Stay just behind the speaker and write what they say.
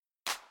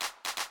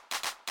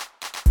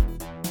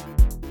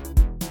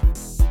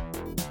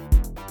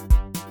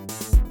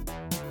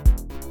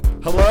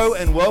Hello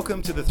and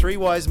welcome to the Three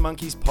Wise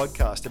Monkeys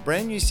podcast, a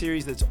brand new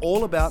series that's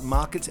all about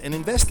markets and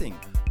investing.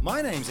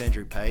 My name's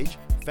Andrew Page,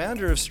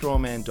 founder of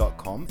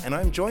Strawman.com, and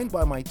I'm joined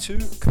by my two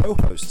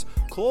co-hosts,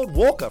 Claude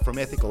Walker from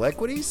Ethical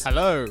Equities.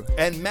 Hello.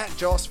 And Matt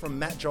Joss from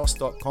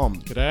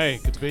mattjoss.com.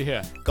 G'day, good to be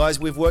here. Guys,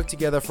 we've worked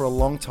together for a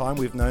long time.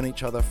 We've known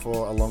each other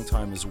for a long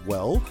time as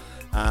well.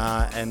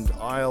 And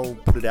I'll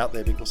put it out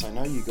there because I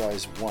know you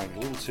guys won't, a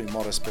little too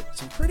modest, but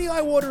some pretty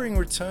eye-watering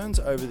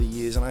returns over the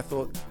years. And I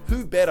thought,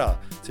 who better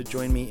to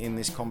join me in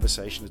this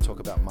conversation to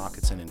talk about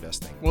markets and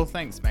investing? Well,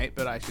 thanks, mate,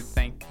 but I should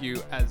thank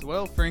you as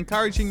well for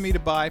encouraging me to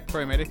buy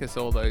Pro Medicus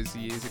all those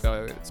years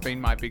ago. It's been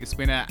my biggest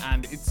winner,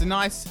 and it's a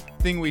nice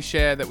thing we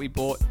share that we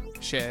bought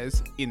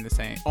shares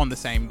on the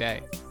same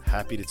day.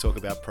 Happy to talk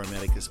about Pro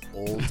Medicus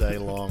all day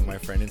long, my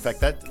friend. In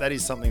fact, that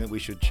is something that we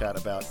should chat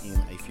about in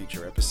a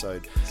future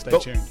episode. Stay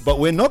tuned. But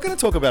we're not going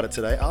to talk about it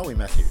today, are we,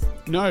 Matthew?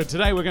 No,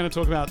 today we're going to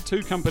talk about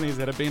two companies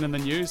that have been in the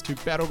news, two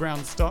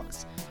battleground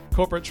stocks,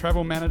 Corporate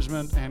Travel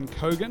Management and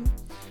Kogan.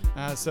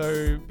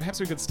 So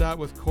perhaps we could start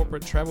with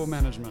Corporate Travel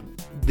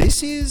Management.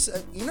 This is,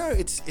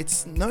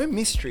 it's no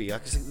mystery.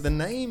 The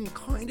name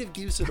kind of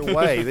gives it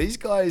away. These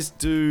guys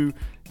do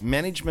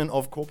management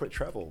of corporate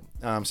travel.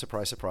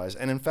 Surprise, surprise.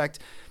 And in fact,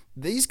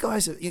 these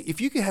guys,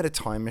 if you had a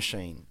time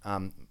machine,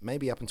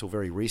 maybe up until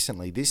very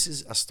recently, this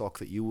is a stock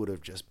that you would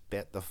have just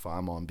bet the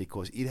farm on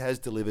because it has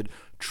delivered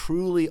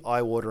truly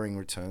eye-watering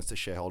returns to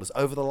shareholders.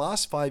 Over the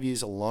last 5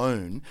 years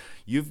alone,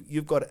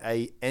 you've got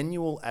an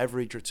annual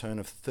average return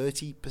of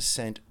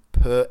 30%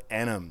 per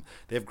annum.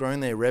 They've grown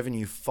their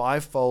revenue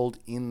fivefold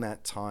in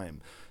that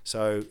time.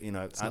 So,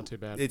 it's not too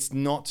bad. It's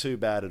not too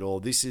bad at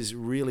all. This is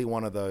really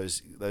one of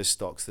those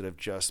stocks that have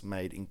just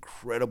made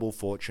incredible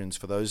fortunes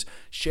for those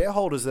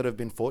shareholders that have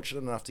been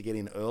fortunate enough to get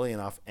in early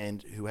enough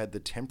and who had the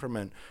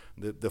temperament,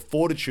 the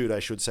fortitude, I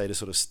should say, to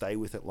sort of stay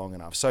with it long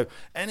enough. So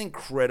an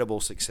incredible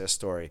success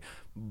story.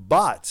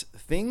 But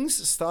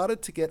things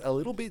started to get a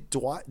little bit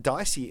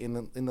dicey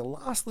in the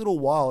last little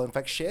while. In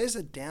fact, shares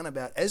are down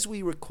about, as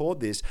we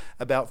record this,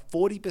 about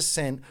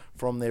 40%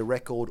 from their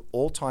record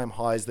all-time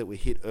highs that were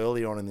hit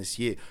earlier on in this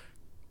year.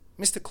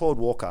 Mr. Claude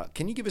Walker,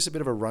 can you give us a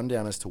bit of a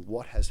rundown as to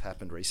what has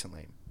happened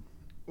recently?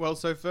 Well,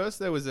 so first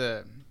there was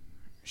a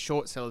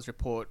short sellers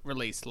report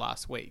released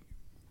last week,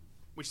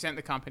 which sent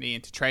the company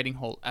into trading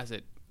halt as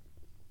it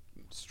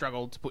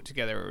struggled to put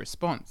together a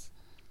response.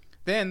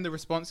 Then the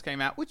response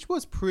came out, which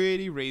was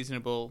pretty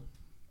reasonable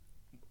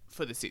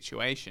for the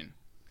situation.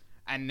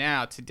 And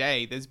now,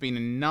 today, there's been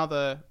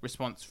another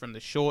response from the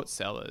short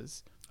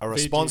sellers. A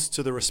response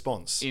to the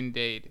response.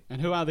 Indeed.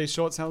 And who are these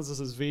short sellers? This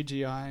is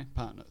VGI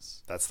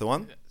Partners. That's the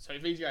one? So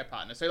VGI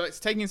Partners. So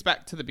it's taking us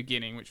back to the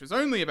beginning, which was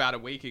only about a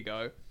week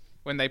ago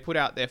when they put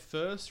out their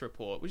first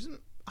report, which is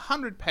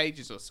 100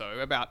 pages or so,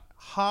 about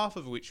half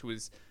of which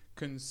was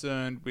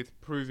concerned with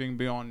proving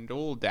beyond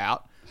all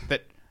doubt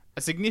that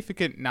a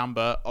significant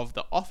number of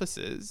the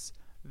offices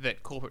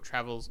that Corporate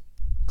Travel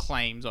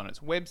claims on its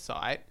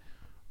website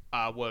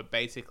were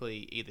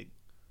basically either,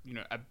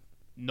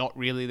 not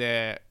really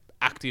their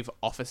active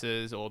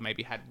offices or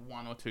maybe had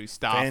one or two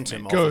staff.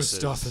 Phantom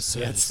Ghost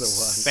offices. That's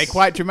the one. They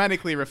quite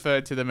dramatically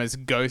referred to them as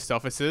ghost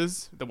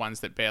offices, the ones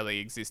that barely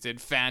existed.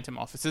 Phantom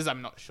offices,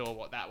 I'm not sure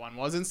what that one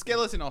was. And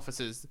skeleton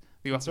offices.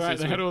 That's right,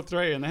 they had all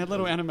three, and they had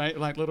little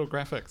little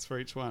graphics for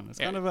each one. It's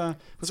kind of a...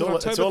 It's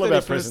all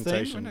about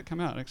presentation. When did it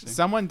come out, actually?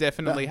 Someone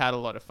definitely had a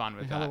lot of fun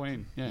with that.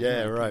 Halloween.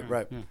 Yeah,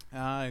 right.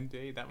 Yeah.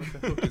 Indeed, that was the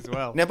hook as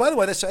well. Now, by the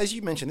way, so as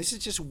you mentioned, this is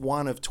just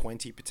one of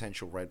 20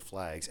 potential red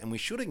flags, and we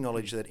should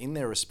acknowledge that in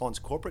their response,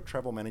 Corporate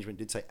Travel Management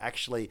did say,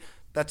 actually,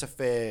 that's a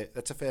fair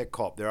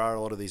cop. There are a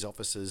lot of these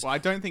offices. Well, I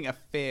don't think a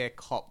fair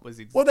cop was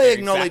exactly. Well, they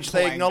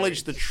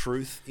acknowledged the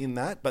truth in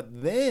that,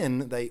 but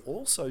then they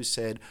also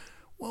said,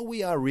 well,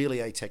 we are really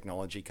a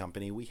technology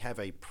company. We have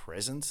a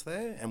presence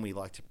there, and we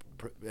like to,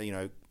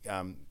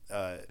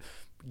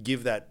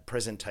 give that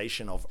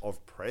presentation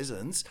of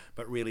presence.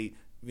 But really,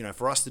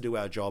 for us to do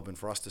our job and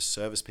for us to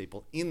service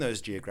people in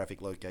those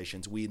geographic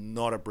locations, we're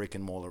not a brick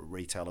and mortar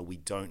retailer. We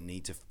don't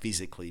need to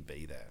physically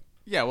be there.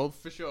 Yeah, well,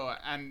 for sure.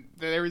 And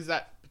there is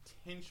that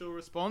potential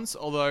response.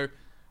 Although,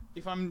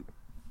 if I'm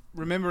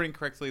remembering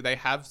correctly, they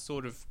have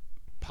sort of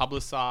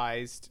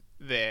publicized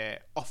their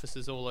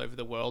offices all over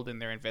the world in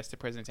their investor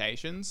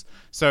presentations.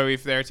 So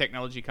if they're a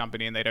technology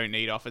company and they don't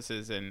need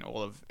offices and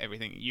all of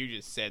everything you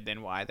just said,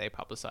 then why are they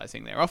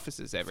publicizing their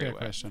offices everywhere?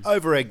 Fair question.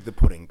 Over-egg the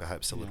pudding,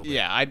 perhaps, a little bit.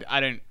 Yeah, I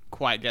don't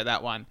quite get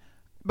that one.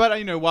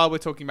 But, while we're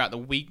talking about the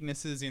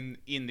weaknesses in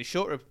the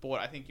short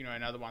report, I think,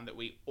 another one that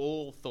we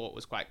all thought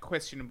was quite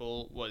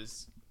questionable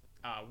was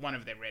one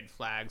of their red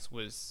flags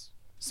was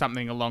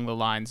something along the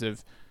lines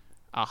of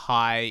a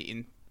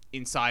high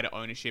insider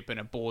ownership and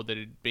a board that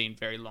had been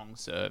very long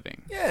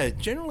serving. Yeah,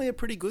 generally a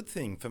pretty good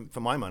thing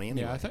for my money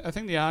anyway. Yeah, I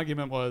think the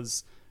argument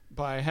was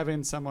by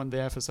having someone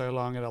there for so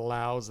long, it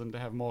allows them to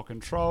have more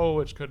control,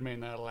 which could mean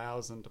that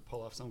allows them to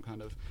pull off some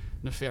kind of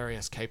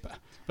nefarious caper.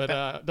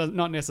 But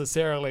not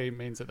necessarily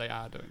means that they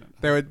are doing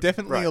it. They were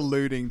definitely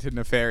alluding to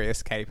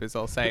nefarious capers,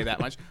 I'll say that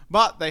much.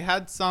 But they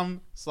had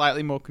some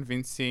slightly more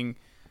convincing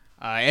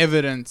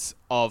evidence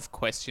of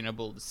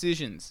questionable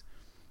decisions.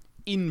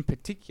 In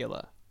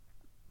particular,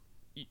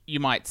 you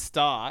might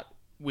start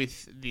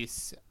with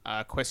this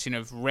question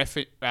of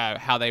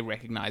how they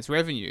recognize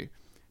revenue.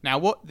 Now,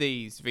 what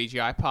these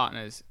VGI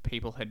partners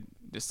people had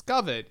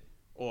discovered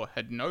or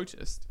had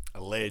noticed...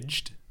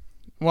 Alleged.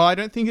 Well, I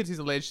don't think it is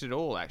alleged at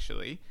all,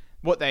 actually.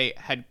 What they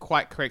had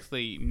quite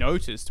correctly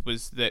noticed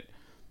was that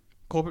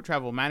corporate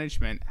travel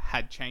management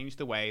had changed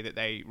the way that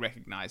they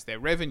recognized their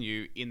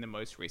revenue in the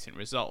most recent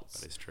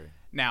results. That is true.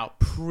 Now,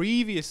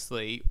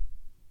 previously,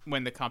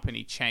 when the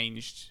company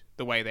changed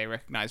the way they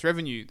recognized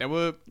revenue, they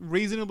were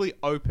reasonably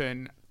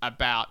open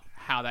about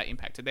how that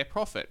impacted their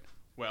profit.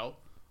 Well,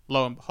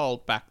 lo and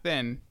behold, back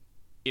then,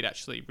 it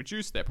actually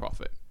reduced their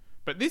profit.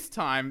 But this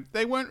time,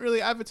 they weren't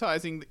really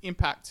advertising the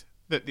impact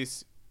that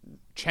this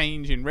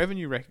change in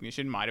revenue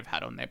recognition might have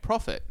had on their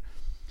profit.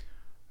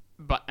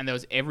 And there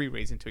was every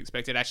reason to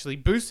expect it actually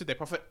boosted their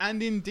profit.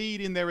 And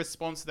indeed, in their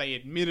response, they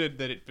admitted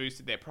that it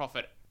boosted their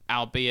profit,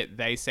 albeit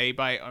they say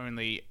by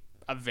only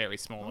a very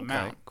small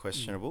amount.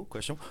 Questionable.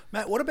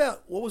 Matt, what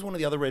was one of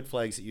the other red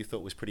flags that you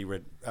thought was pretty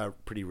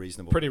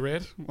reasonable? Pretty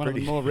red. One of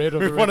the more red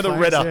of the red one of the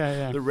flags.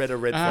 redder, the redder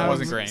red flags.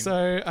 Wasn't green.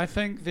 So I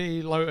think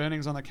the low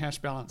earnings on the cash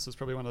balance was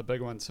probably one of the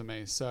big ones for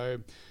me. So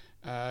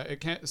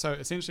so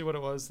essentially what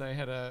it was, they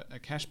had a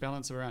cash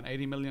balance of around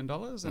 $80 million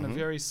and a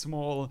very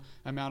small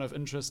amount of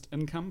interest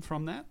income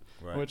from that,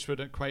 which would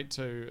equate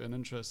to an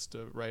interest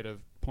rate of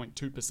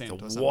 0.2% or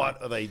something.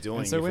 What are they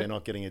doing so if they're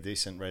not getting a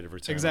decent rate of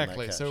return Exactly. on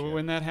that cash? So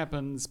when that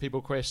happens,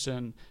 people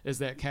question, is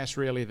that cash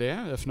really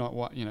there? If not,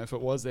 what, if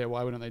it was there,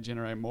 why wouldn't they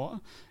generate more?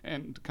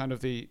 And kind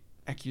of the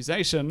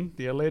accusation,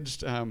 the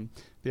alleged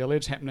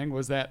happening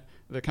was that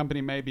the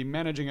company may be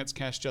managing its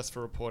cash just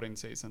for reporting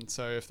season.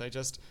 So if they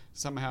just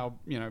somehow,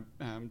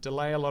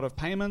 delay a lot of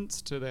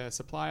payments to their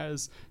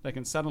suppliers, they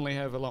can suddenly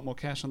have a lot more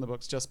cash on the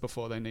books just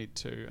before they need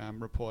to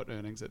report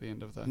earnings at the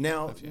end of the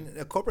Now,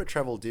 year. Corporate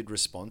Travel did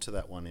respond to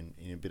that one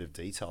in a bit of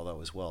detail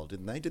though as well,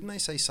 didn't they? Didn't they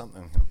say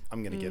something?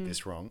 I'm going to get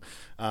this wrong,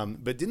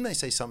 but didn't they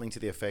say something to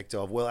the effect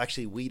of, well,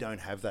 actually, we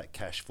don't have that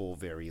cash for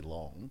very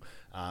long,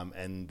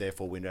 and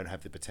therefore we don't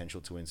have the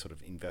potential to sort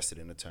of invest it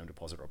in a term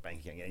deposit or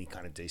bank account, any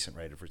kind of decent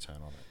rate of return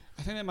on it.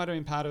 I think that might have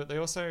been part of it. They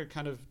also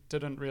kind of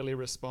didn't really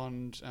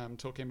respond,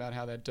 talking about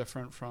how they're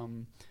different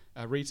from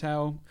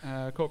retail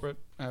travel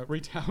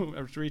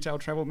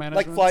management,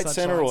 like Flight such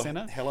Centre Flight or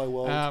Centre. Hello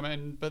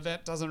World. But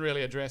that doesn't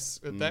really address.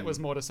 That was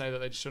more to say that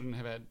they shouldn't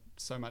have had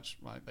so much.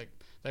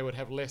 They would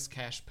have less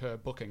cash per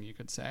booking, you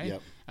could say,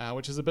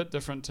 which is a bit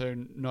different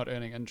to not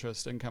earning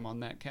interest income on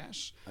that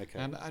cash. Okay.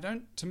 And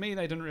to me,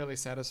 they didn't really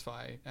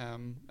satisfy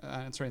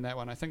answering that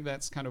one. I think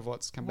that's kind of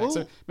what's come back.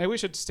 So maybe we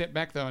should step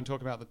back though and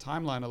talk about the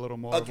timeline a little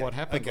more of what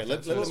happened. Okay,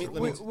 with let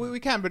that me. We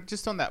can, but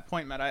just on that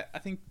point, Matt, I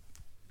think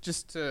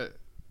just to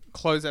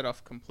close that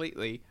off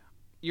completely,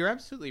 you're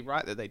absolutely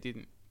right that they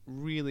didn't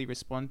really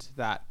respond to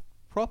that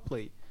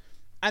properly.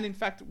 And in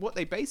fact, what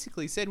they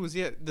basically said was,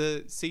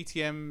 the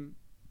CTM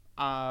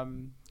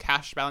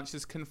cash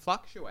balances can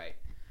fluctuate.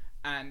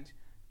 And,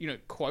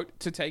 quote,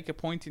 to take a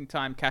point in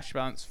time cash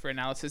balance for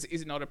analysis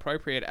is not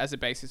appropriate as a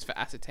basis for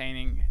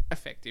ascertaining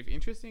effective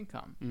interest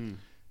income.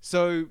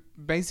 So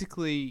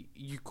basically,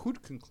 you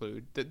could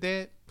conclude that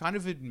they're kind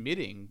of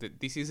admitting that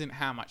this isn't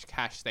how much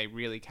cash they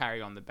really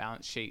carry on the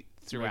balance sheet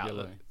throughout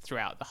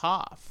the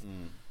half.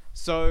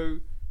 So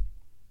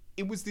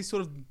it was this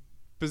sort of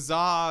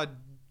bizarre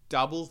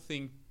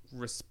double-think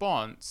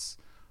response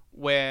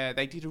where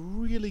they did a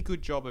really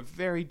good job of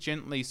very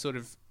gently sort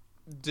of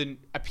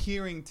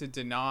appearing to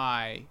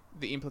deny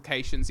the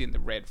implications in the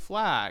red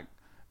flag,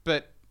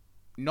 but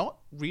not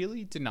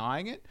really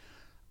denying it.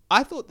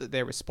 I thought that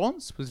their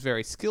response was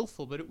very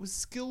skillful, but it was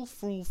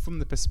skillful from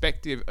the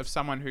perspective of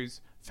someone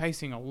who's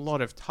facing a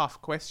lot of tough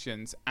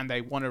questions and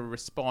they want to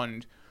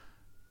respond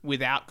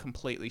without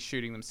completely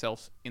shooting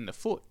themselves in the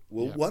foot.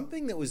 Well, one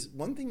thing that was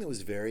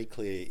very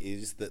clear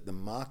is that the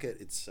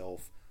market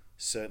itself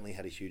certainly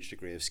had a huge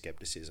degree of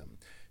skepticism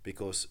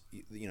because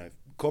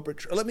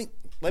corporate. Let me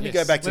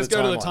go back to Let's the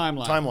go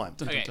timeline.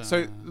 to the timeline. Okay,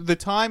 so the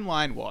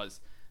timeline was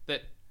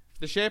that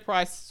the share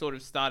price sort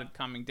of started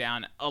coming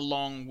down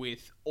along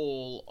with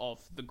all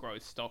of the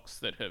growth stocks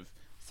that have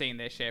seen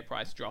their share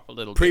price drop a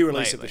little bit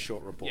Pre-release of lately. the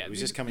short report. It was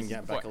just coming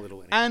back a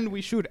little. And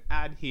we should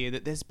add here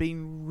that there's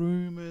been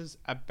rumours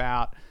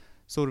about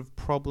sort of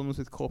problems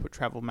with corporate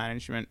travel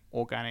management,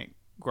 organic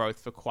growth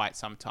for quite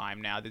some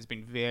time now. There's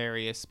been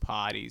various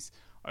parties.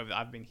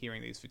 I've been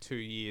hearing these for 2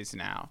 years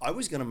now. I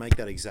was going to make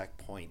that exact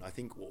point. I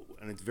think,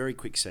 and it's a very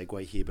quick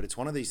segue here, but it's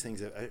one of these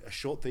things that a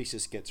short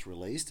thesis gets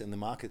released and the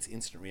market's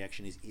instant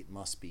reaction is it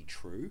must be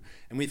true.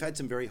 And we've had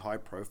some very high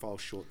profile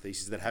short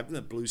theses that have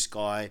the Blue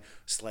Sky,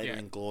 Slater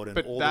and Gordon,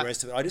 all the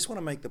rest of it. I just want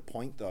to make the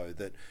point though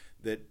that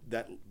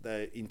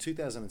in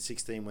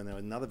 2016, when there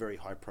was another very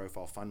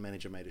high-profile fund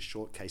manager made a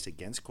short case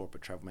against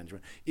corporate travel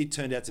management, it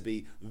turned out to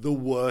be the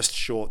worst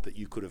short that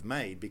you could have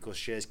made because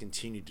shares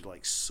continued to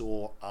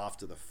soar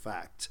after the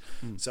fact.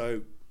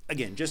 So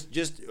again,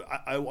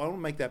 I want to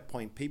make that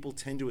point. People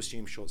tend to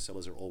assume short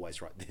sellers are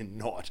always right. They're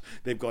not.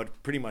 They've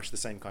got pretty much the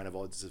same kind of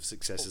odds of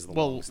success as the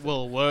long term.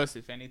 Well, worse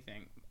if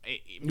anything.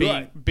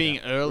 Being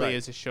early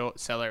as a short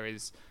seller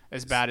is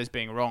as bad as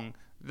being wrong.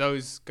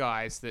 Those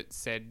guys that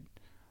said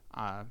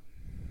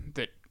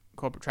that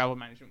corporate travel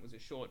management was a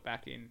short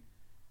back in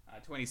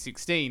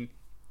 2016,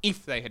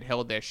 if they had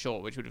held their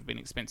short, which would have been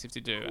expensive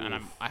to do, and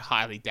I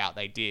highly doubt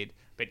they did,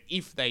 but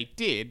if they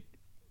did,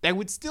 they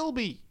would still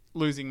be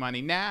losing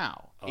money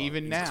now,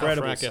 even now.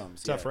 Incredible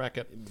sums. Tough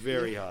racket.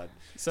 Very hard.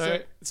 So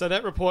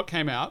that report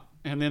came out,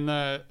 and then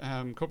the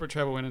corporate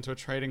travel went into a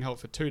trading halt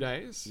for 2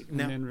 days.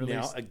 Now, and then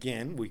released.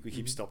 again, we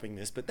keep stopping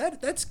this, but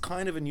that's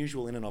kind of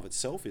unusual in and of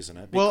itself, isn't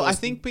it? Well, I Because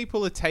think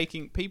people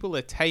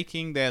are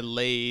taking their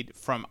lead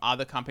from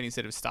other companies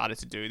that have started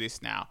to do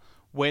this now.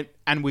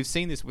 And we've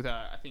seen this with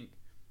I think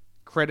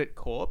Credit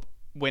Corp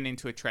went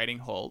into a trading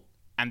halt,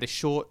 and the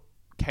short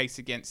case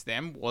against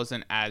them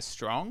wasn't as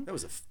strong. that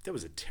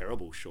was a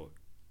terrible short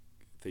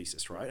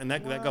thesis, right? And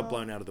that got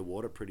blown out of the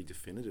water pretty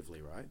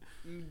definitively, right?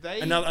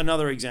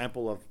 Another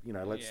example of,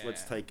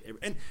 let's take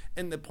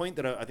and the point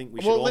that I think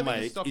we should all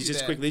make is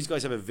just quick. These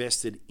guys have a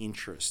vested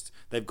interest.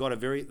 They've got a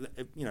very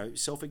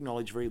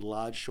self-acknowledged very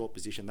large short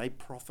position. They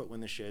profit when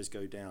the shares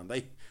go down.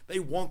 They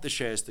want the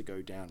shares to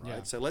go down, right?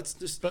 Yeah. So let's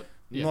just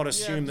not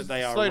assume that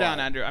they are slow down,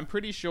 right. Andrew. I'm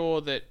pretty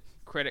sure that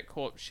Credit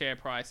Corp share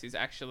price is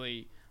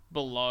actually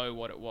below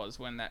what it was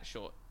when that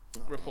short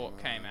report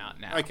came out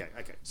now. Okay.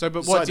 So, but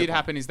Beside what the did point.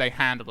 happen is they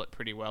handled it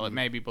pretty well. It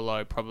may be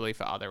below probably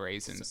for other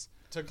reasons.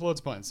 To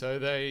Claude's point, so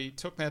they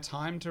took their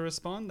time to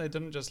respond. They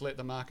didn't just let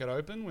the market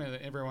open where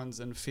everyone's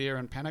in fear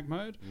and panic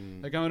mode.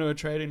 They go into a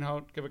trading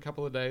halt, give a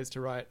couple of days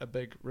to write a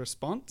big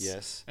response,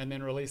 Yes. and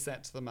then release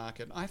that to the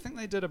market. I think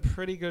they did a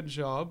pretty good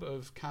job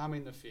of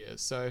calming the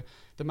fears. So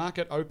the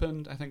market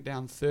opened, I think,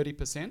 down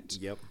 30%.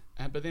 Yep.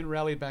 But then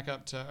rallied back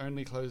up to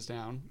only close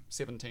down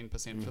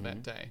 17% for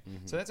that day.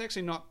 So that's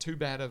actually not too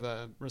bad of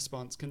a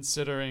response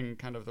considering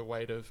kind of the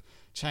weight of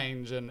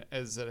change, and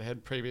as it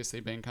had previously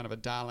been kind of a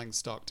darling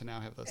stock to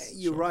now have this.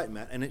 You're right,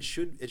 Matt, and it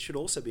should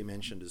also be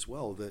mentioned as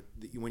well that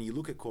when you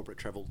look at corporate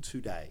travel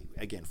today,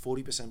 again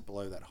 40%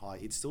 below that high,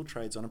 it still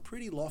trades on a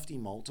pretty lofty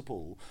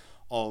multiple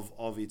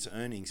of its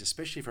earnings,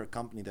 especially for a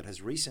company that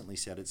has recently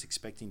said it's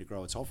expecting to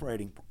grow its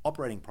operating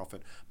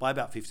profit by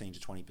about 15 to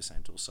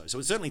 20% or so. So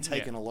it's certainly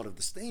taken a lot of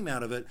the steam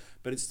out of it,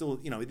 but it's still,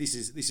 this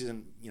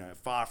isn't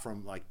far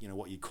from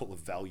what you call a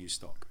value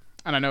stock.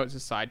 And I know it's a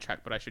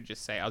sidetrack, but I should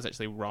just say I was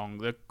actually wrong.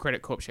 The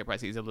Credit Corp share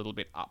price is a little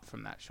bit up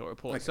from that short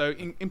report. Okay. So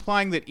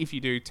implying that if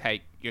you do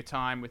take your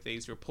time with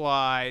these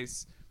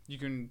replies, you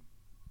can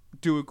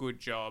do a good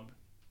job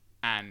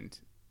and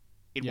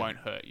it won't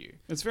hurt you.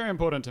 It's very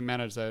important to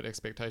manage those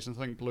expectations.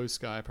 I think Blue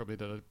Sky probably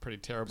did a pretty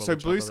terrible So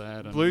job of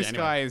that. And Blue anyway.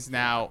 Sky is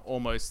now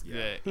almost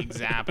the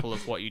example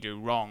of what you do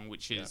wrong,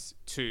 which is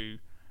to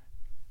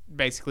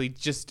basically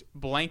just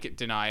blanket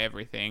deny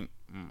everything.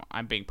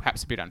 I'm being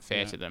perhaps a bit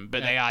unfair to them,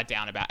 but they are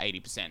down about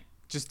 80%.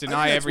 Just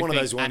deny That's everything. one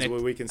of those ones and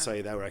where we can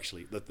say they were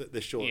actually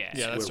the short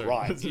that's were true.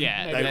 right.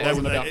 Yeah, Maybe it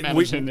wasn't about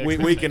managing the we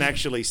can expectations.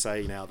 actually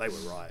say now they were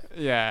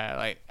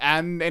right.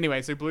 and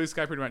anyway, so Blue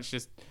Sky pretty much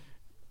just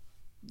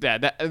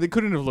they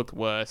couldn't have looked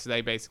worse. They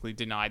basically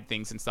denied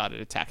things and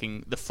started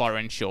attacking the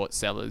foreign short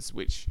sellers,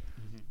 which,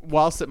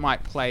 whilst it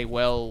might play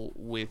well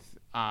with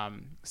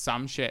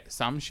some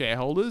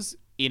shareholders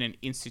in an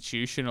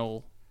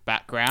institutional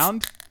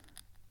background,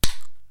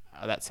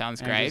 that sounds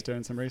Andrew's great.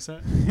 doing some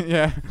research.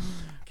 Yeah.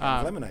 Can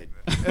of lemonade.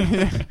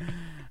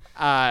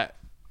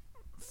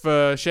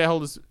 For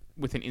shareholders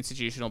with an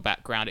institutional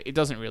background, it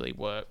doesn't really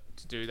work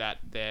to do that.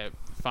 They're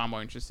far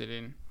more interested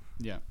in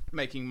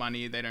making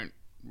money. They don't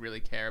really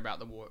care about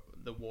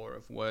the war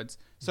of words.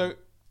 So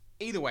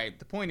either way,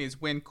 the point is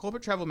when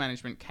corporate travel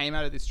management came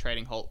out of this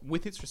trading halt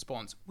with its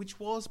response, which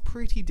was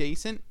pretty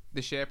decent,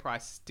 the share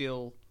price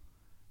still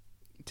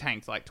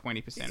tanked like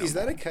 20%. Is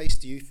that a case,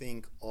 do you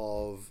think,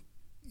 of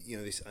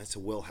this? It's a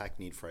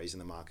well-hackneyed phrase in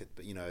the market,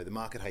 but the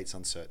market hates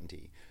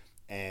uncertainty,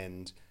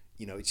 and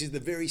it's just the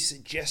very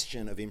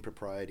suggestion of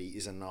impropriety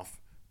is enough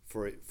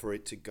for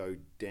it to go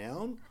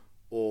down,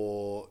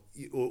 or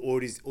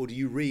do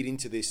you read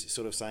into this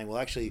sort of saying, well,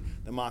 actually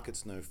the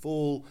market's no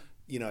fool,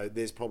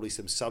 there's probably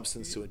some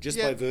substance to it just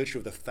by virtue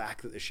of the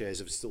fact that the shares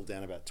are still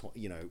down about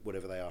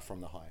whatever they are from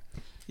the high.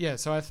 Yeah,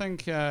 so I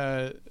think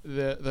there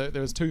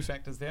was two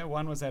factors there.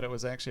 One was that it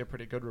was actually a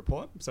pretty good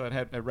report. So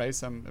it raised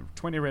some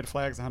 20 red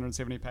flags,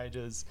 170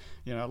 pages.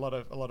 A lot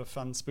of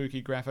fun,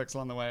 spooky graphics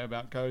along the way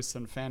about ghosts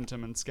and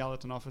phantom and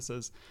skeleton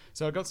officers.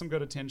 So it got some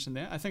good attention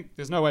there. I think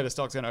there's no way the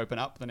stock's going to open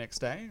up the next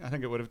day. I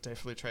think it would have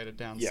definitely traded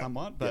down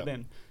somewhat, but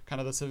then kind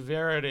of the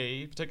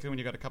severity, particularly when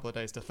you've got a couple of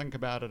days to think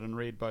about it and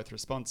read both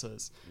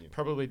responses,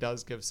 probably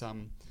does give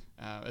some.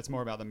 It's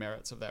more about the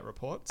merits of that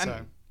report. And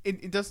so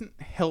it doesn't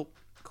help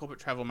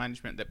corporate travel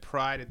management that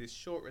prior to this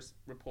short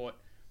report,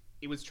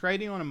 it was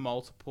trading on a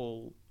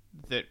multiple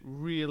that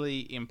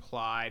really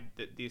implied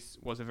that this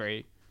was a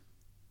very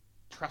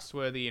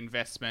trustworthy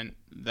investment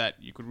that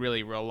you could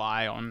really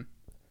rely on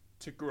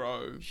to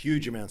grow.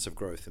 Huge amounts of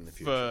growth in the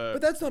future.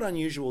 But that's not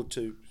unusual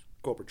to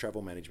corporate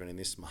travel management in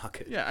this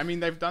market. Yeah, I mean,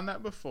 they've done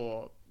that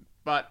before,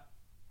 but,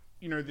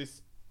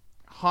 this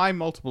high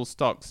multiple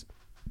stocks,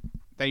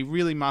 they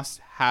really must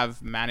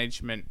have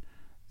management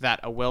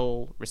that are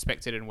well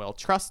respected and well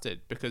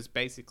trusted, because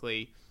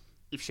basically,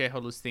 if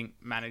shareholders think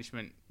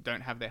management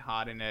don't have their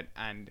heart in it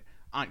and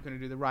aren't going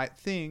to do the right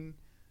thing,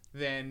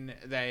 then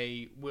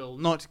they will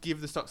not give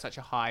the stock such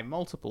a high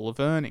multiple of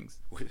earnings.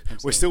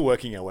 We're still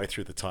working our way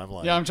through the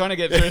timeline. Yeah, I'm trying to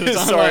get through the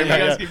timeline. Sorry, You mate,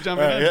 guys keep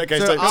jumping in. Okay,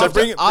 So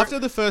so after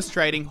the first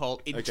trading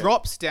halt, it Okay.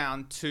 drops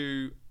down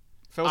to...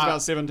 Feels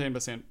about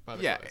 17% by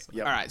the Yeah. close.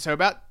 Yep. All right. So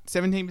about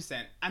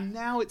 17%. And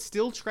now it's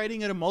still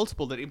trading at a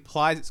multiple that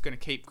implies it's going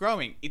to keep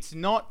growing. It's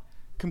not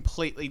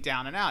completely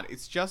down and out.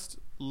 It's just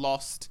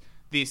lost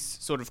this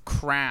sort of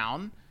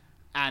crown,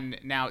 and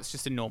now it's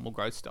just a normal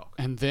growth stock.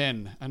 And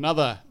then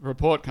another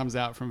report comes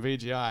out from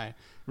VGI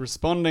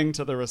responding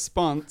to the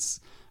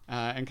response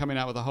and coming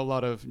out with a whole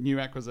lot of new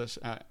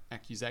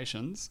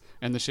accusations,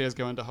 and the shares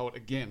go into halt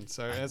again.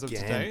 So as of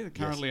Again, today, they're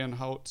currently in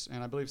halt,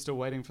 and I believe still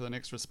waiting for the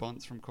next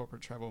response from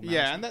corporate travel management.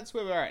 Yeah, and that's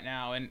where we're at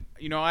now. And,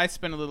 I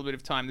spent a little bit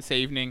of time this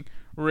evening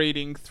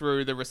reading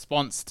through the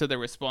response to the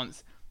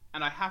response,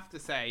 and I have to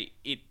say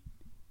it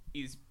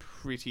is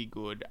pretty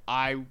good.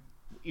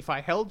 If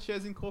I held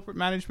shares in corporate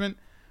management,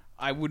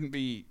 I wouldn't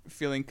be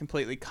feeling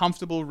completely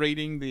comfortable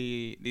reading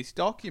this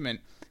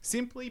document,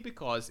 simply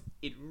because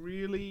it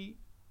really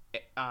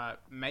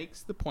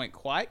makes the point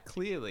quite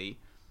clearly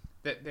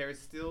that there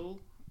is still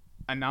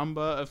a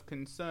number of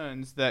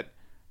concerns that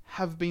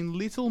have been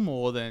little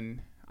more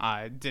than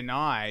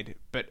denied,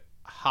 but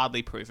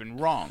hardly proven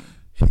wrong.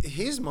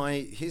 Here's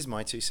my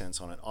 2 cents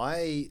on it.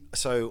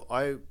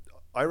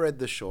 I read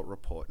the short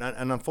report,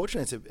 and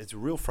unfortunately, it's a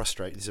real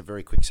frustration. It's a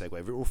very quick segue.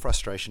 A real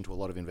frustration to a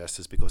lot of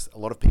investors, because a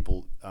lot of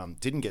people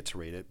didn't get to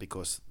read it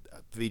because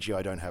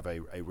VGI don't have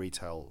a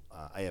retail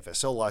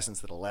AFSL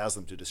license that allows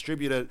them to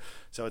distribute it.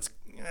 So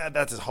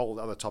that's a whole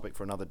other topic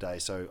for another day.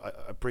 So I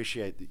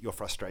appreciate your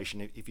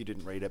frustration if you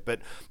didn't read it, but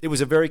it was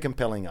a very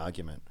compelling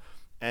argument.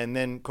 And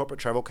then corporate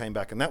travel came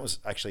back, and that was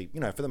actually,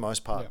 for the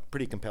most part,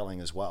 pretty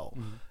compelling as well.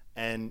 Mm-hmm.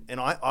 And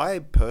I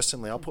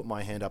personally, I'll put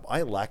my hand up,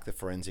 I lack the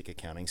forensic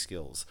accounting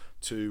skills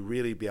to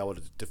really be able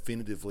to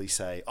definitively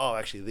say, oh,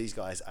 actually, these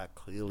guys are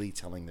clearly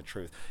telling the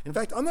truth. In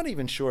fact, I'm not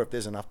even sure if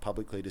there's enough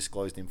publicly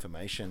disclosed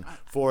information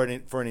for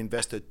an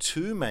investor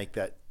to make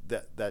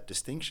that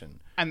distinction.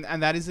 And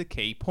that is a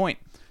key point.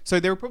 So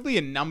there are probably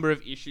a number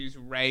of issues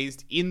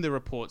raised in the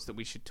reports that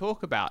we should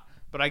talk about,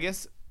 but I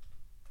guess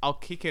I'll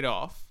kick it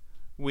off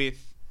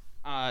with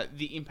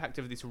the impact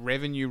of this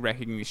revenue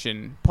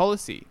recognition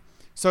policy.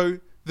 So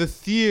the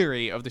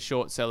theory of the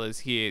short sellers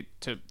here,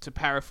 to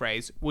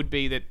paraphrase, would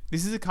be that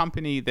this is a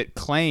company that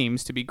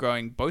claims to be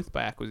growing both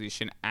by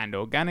acquisition and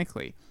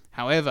organically.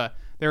 However,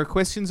 there are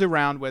questions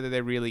around whether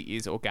there really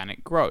is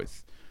organic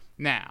growth.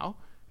 Now,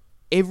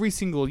 every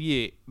single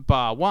year,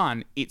 bar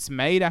one, it's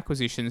made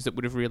acquisitions that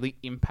would have really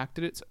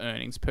impacted its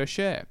earnings per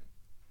share.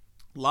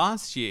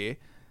 Last year,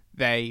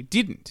 they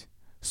didn't.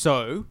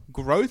 So,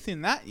 growth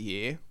in that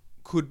year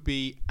could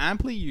be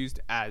amply used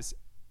as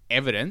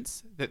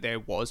evidence that there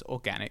was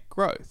organic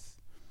growth.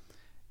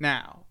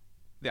 Now,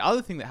 the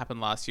other thing that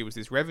happened last year was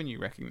this revenue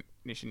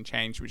recognition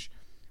change, which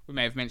we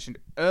may have mentioned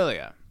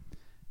earlier.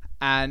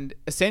 And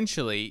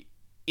essentially,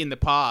 in the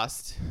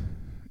past,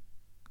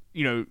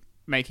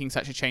 making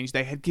such a change,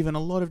 they had given a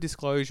lot of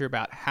disclosure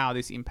about how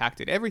this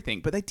impacted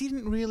everything, but they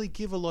didn't really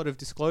give a lot of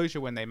disclosure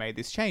when they made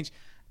this change.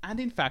 And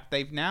in fact,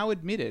 they've now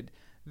admitted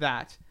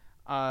that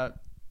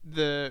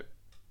the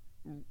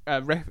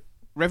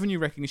revenue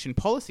recognition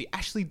policy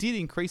actually did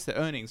increase their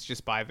earnings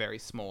just by a very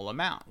small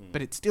amount,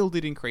 but it still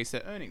did increase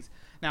their earnings.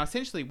 Now,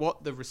 essentially,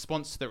 what the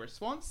response to the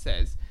response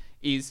says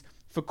is,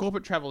 for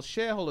corporate travel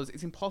shareholders,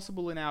 it's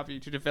impossible in our view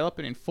to develop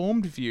an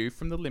informed view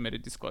from the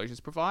limited disclosures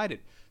provided.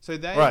 So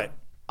they Right.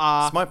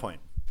 are... That's my point.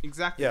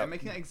 Exactly. Yeah. They're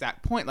making that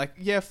exact point. Like,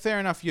 yeah, fair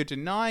enough, you're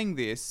denying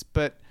this,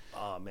 but...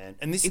 Oh man,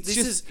 and this It's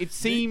is it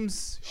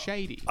seems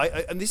shady.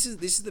 and this is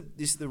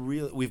the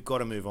real. We've got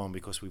to move on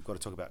because we've got to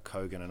talk about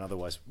Kogan, and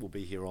otherwise we'll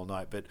be here all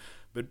night. But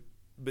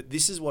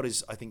this is what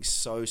is, I think,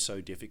 so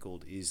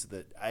difficult, is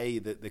that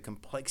the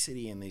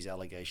complexity in these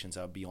allegations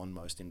are beyond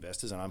most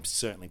investors, and I'm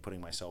certainly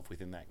putting myself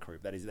within that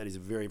group. That is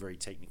very, very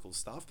technical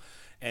stuff,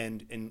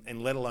 and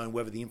let alone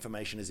whether the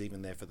information is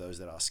even there for those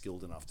that are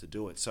skilled enough to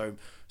do it. So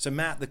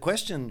Matt, the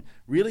question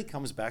really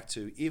comes back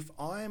to, if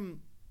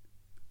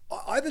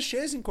either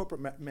shares in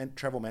corporate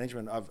travel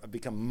management have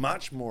become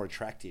much more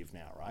attractive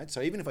now, right? So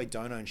even if I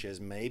don't own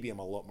shares, maybe I'm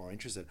a lot more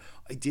interested.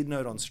 I did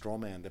note on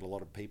Strawman that a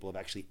lot of people have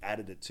actually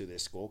added it to their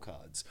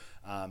scorecards,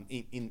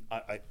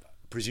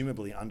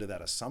 presumably under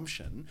that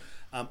assumption.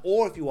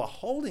 Or if you are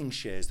holding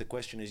shares, the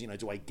question is,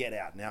 do I get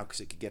out now because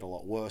it could get a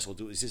lot worse, or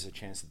is this a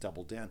chance to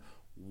double down?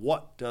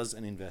 What does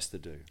an investor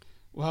do?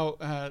 Well,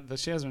 the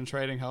shares are in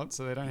trading halt,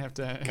 so they don't have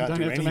to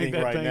make anything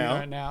that right thing now.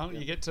 right now.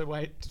 You get to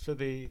wait for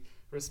the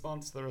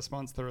response from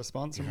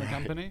the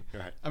company.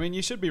 Right. I mean,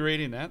 you should be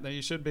reading that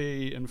you should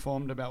be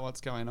informed about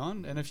what's going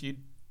on, and if you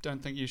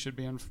don't think you should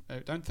be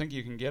don't think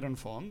you can get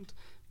informed,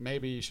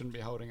 maybe you shouldn't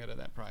be holding it at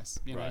that price.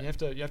 You know, Right.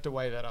 you have to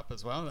weigh that up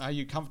as well. Are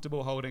you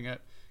comfortable holding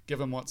it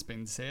given what's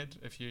been said?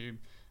 If you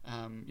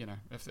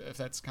if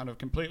that's kind of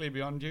completely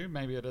beyond you,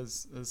 maybe it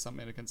is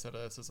something to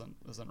consider. This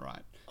isn't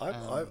right.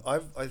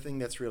 I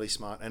think that's really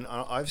smart, and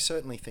I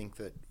certainly think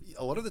that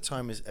a lot of the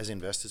time as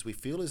investors we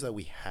feel as though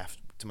we have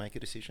to make a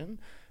decision,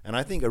 and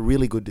I think a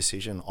really good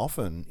decision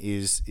often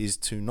is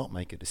to not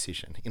make a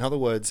decision. In other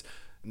words,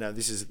 now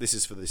this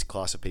is for this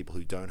class of people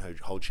who don't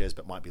hold shares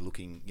but might be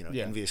looking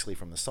enviously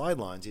from the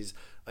sidelines.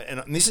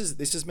 And this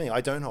is me.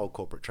 I don't hold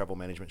corporate travel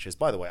management shares.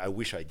 By the way, I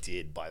wish I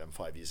did buy them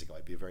 5 years ago.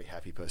 I'd be a very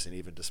happy person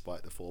even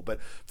despite the fall.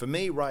 But for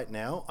me right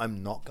now,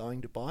 I'm not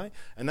going to buy,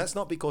 and that's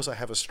not because I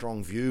have a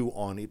strong view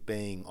on it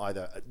being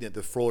either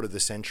the fraud of the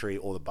century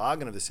or the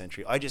bargain of the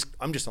century. I'm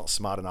just not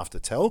smart enough to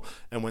tell.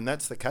 And when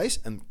that's the case,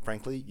 and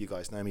frankly, you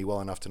guys know me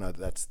well enough to know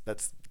that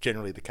that's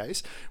generally the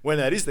case. When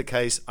that is the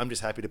case, I'm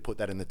just happy to put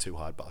that in the too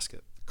hard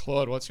basket.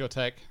 Claude, what's your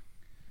take?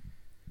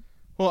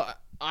 Well,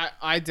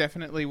 I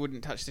definitely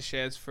wouldn't touch the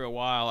shares for a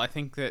while. I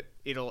think that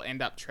it'll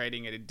end up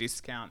trading at a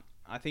discount.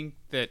 I think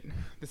that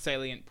the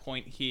salient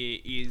point here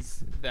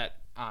is that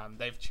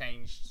they've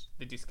changed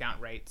the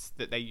discount rates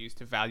that they use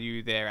to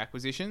value their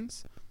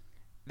acquisitions.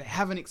 They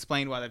haven't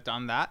explained why they've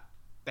done that.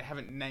 They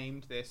haven't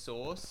named their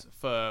source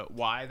for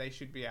why they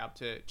should be able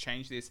to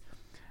change this.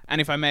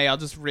 And if I may, I'll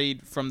just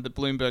read from the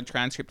Bloomberg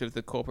transcript of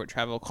the corporate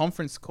travel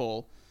conference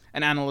call.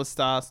 An analyst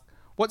asked,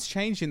 what's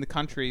changed in the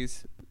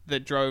countries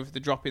that drove the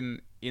drop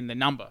in the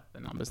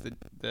numbers,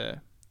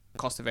 the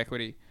cost of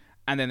equity?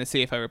 And then the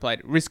CFO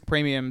replied, risk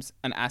premiums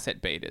and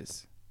asset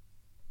betas.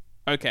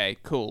 Okay,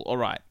 cool, all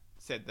right,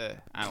 said the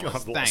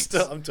analyst. Thanks.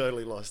 I'm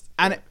totally lost.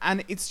 And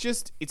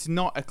it's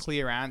not a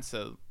clear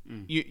answer.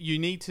 You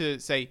need to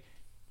say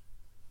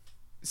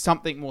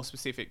something more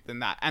specific than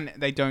that. And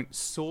they don't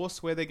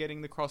source where they're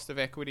getting the cost of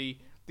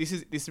equity.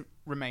 This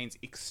remains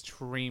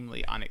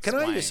extremely unexplained.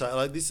 Can I just say,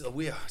 like this?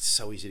 It's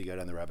so easy to go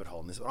down the rabbit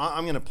hole in this.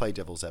 I'm going to play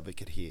devil's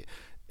advocate here.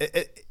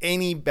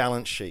 Any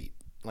balance sheet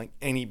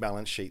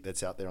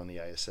that's out there on the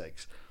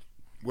ASX,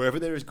 wherever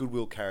there is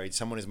goodwill carried,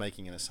 someone is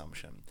making an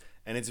assumption,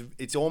 and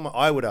it's almost,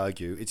 I would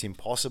argue, it's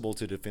impossible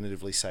to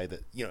definitively say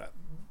that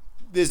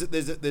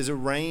there's a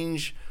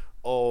range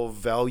of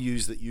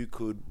values that you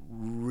could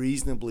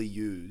reasonably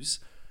use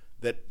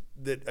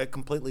that are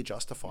completely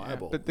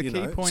justifiable. Yeah, but the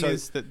key point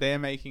is that they're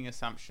making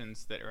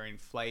assumptions that are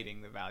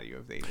inflating the value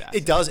of these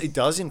assets. It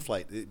does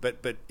inflate,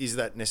 but is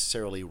that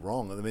necessarily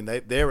wrong? I mean,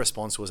 their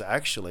response was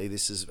actually,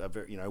 this is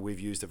we've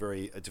used a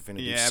very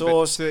definitive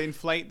source. But to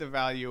inflate the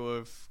value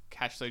of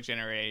cash flow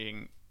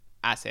generating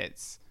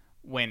assets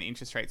when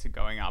interest rates are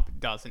going up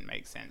doesn't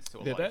make sense to a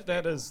lot of people.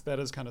 that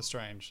is kind of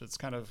strange. It's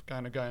kind of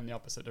going the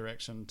opposite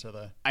direction to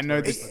the. I know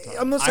this.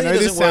 I'm not saying I know it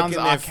this doesn't work sounds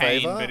in their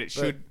arcane, favor, but it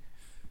should.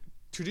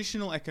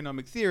 Traditional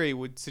economic theory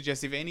would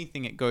suggest, if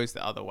anything, it goes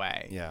the other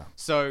way. Yeah.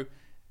 So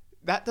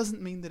that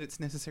doesn't mean that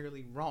it's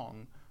necessarily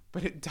wrong,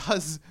 but it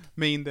does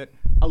mean that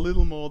a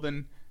little more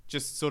than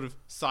just sort of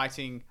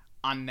citing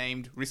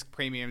unnamed risk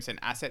premiums and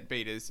asset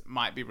betas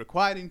might be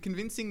required in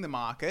convincing the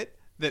market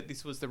that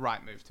this was the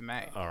right move to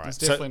make. All right. It's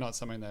definitely not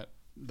something that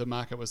the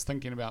market was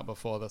thinking about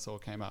before this all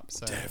came up.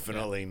 So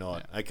Definitely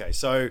not. Yeah. Okay,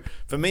 so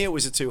for me, it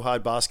was a too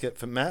hard basket.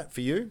 For Matt,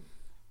 for you?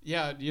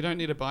 Yeah, you don't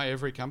need to buy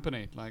every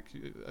company. Like,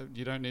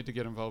 you don't need to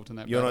get involved in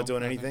that. You're not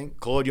doing anything?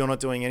 Claude, you're not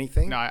doing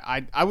anything? No,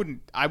 I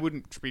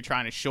wouldn't be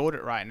trying to short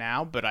it right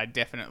now, but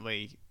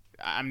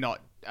I'm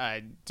not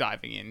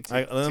diving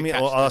into.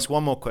 I'll ask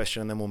one more question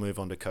and then we'll move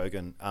on to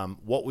Kogan.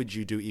 What would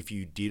you do if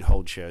you did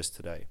hold shares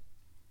today?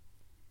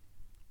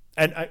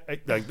 And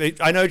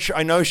I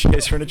know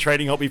shares are in a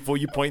trading halt before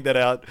you point that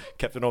out,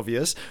 Captain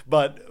Obvious,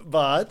 but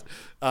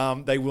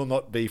they will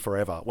not be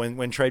forever.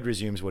 When trade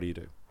resumes, what do you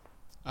do?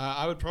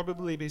 I would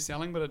probably be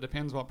selling, but it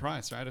depends what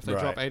price, right? If they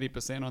drop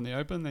 80% on the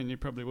open, then you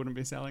probably wouldn't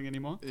be selling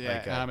anymore. Yeah.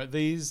 Okay.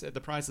 At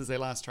the prices they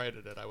last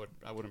traded at,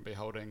 I wouldn't be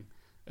holding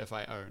if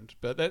I owned.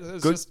 But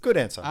that's good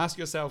answer. Ask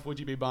yourself,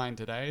 would you be buying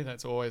today?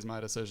 That's always my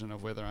decision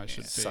of whether I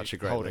should be Such a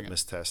great holding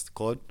litmus test.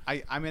 Claude?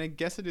 I mean, I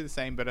guess I do the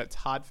same, but it's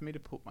hard for me to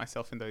put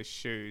myself in those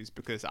shoes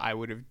because I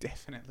would have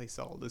definitely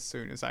sold as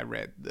soon as I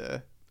read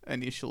the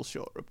initial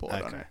short report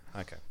on it.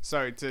 Okay.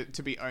 So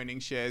to be owning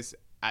shares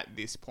at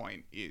this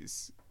point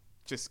is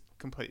just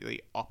completely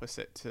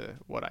opposite to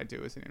what I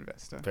do as an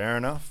investor. Fair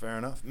enough.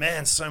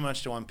 Man, so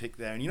much to unpick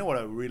there. And you know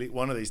what?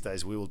 One of these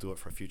days we will do it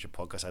for a future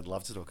podcast. I'd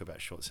love to talk about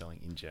short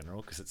selling in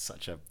general because it's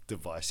such a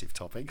divisive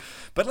topic.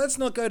 But let's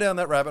not go down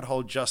that rabbit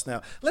hole just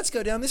now. Let's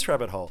go down this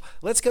rabbit hole.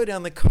 Let's go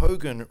down the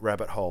Kogan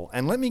rabbit hole.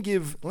 And let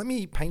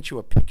me paint you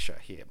a picture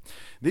here.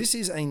 This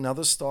is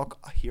another stock,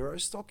 a hero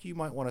stock, you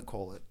might want to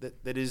call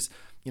it, that is,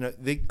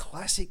 the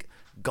classic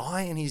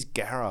guy in his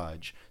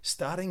garage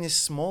starting this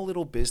small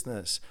little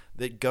business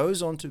that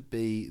goes on to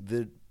be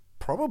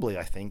probably,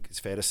 I think it's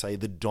fair to say,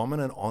 the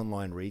dominant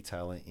online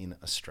retailer in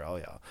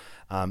Australia.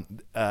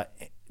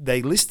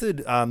 They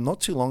listed not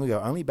too long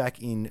ago, only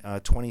back in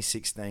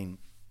 2016,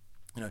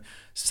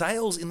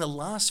 Sales in the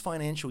last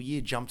financial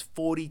year jumped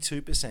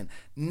 42%.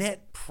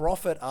 Net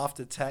profit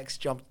after tax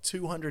jumped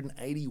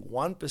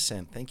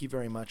 281%. Thank you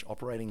very much,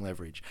 operating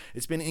leverage.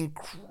 It's been an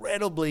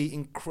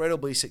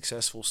incredibly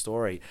successful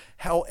story.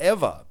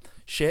 However,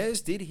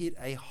 shares did hit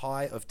a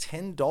high of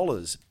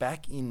 $10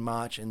 back in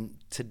March, and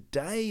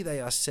today they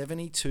are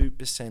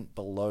 72%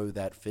 below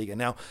that figure.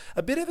 Now,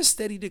 a bit of a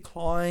steady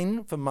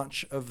decline for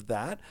much of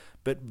that,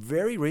 but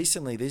very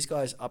recently, these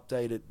guys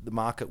updated the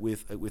market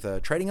with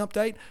a trading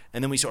update,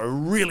 and then we saw a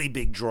really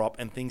big drop,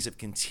 and things have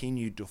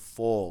continued to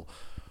fall.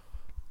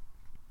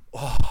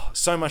 Oh,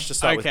 so much to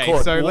start with.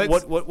 Cord, so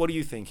what do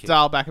you think here?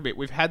 Dial back a bit.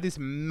 We've had this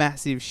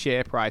massive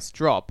share price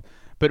drop,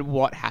 but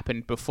what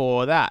happened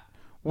before that?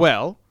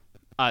 Well,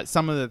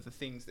 some of the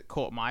things that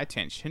caught my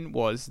attention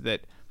was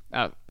that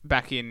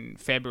back in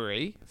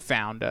February,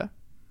 founder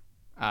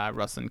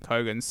Ruslan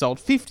Kogan sold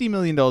 $50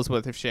 million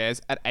worth of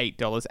shares at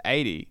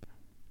 $8.80.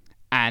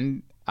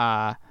 And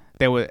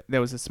there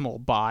was a small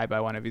buy by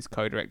one of his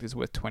co-directors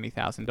worth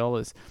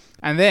 $20,000.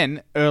 And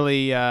then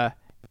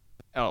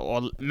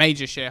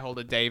major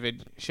shareholder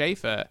David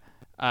Schaefer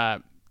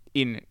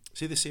Is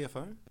he the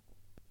CFO?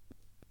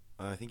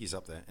 I think he's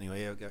up there.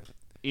 Anyway, yeah, go.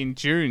 In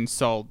June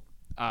sold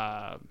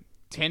 $10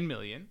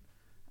 million.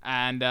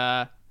 And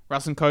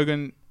Ruslan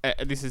Kogan,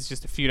 this is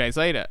just a few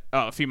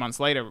months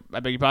later, I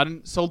beg your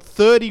pardon, sold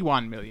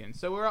 $31 million.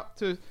 So we're up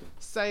to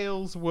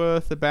sales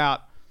worth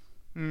about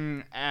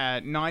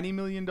 $90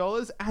 million,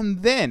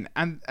 and then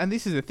and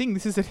this is the thing,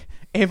 this is at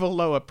ever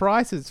lower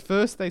prices.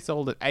 First they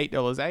sold at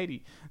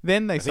 $8.80,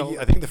 then they sold.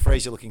 I think the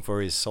phrase you're looking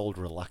for is sold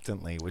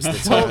reluctantly. Was the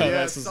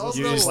term sold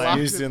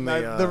used in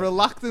the the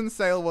reluctant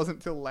sale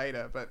wasn't till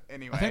later, but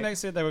anyway. I think they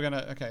said they were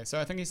gonna. Okay, so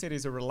I think he said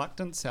he's a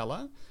reluctant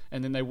seller,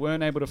 and then they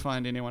weren't able to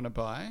find anyone to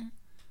buy.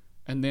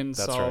 And then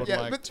sold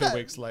right. 2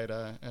 weeks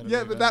later.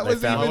 But that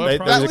was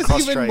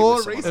even more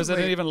recently. It was at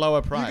an even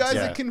lower price. You guys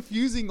are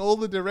confusing all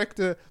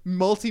the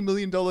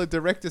multi-million-dollar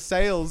director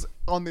sales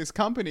on this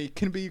company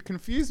can be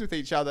confused with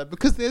each other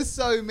because there's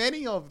so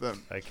many of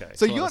them. Okay.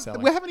 So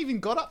we haven't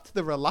even got up to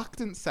the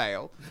reluctant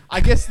sale.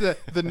 I guess the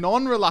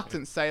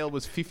non-reluctant sale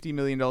was $50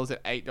 million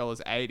at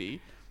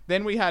 $8.80.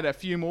 Then we had a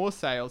few more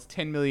sales,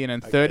 10 million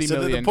and 30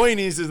 million. So the point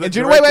is that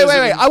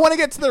wait. I want to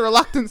get to the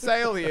reluctant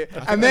sale here.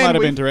 And then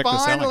we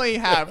finally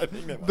have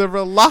the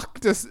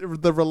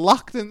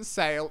reluctant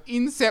sale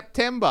in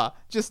September,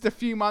 just a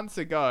few months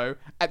ago,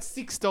 at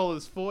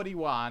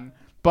 $6.41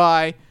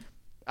 by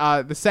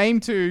the same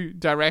two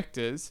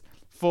directors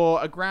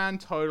for a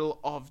grand total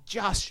of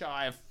just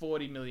shy of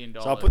 $40 million.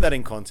 So I'll put that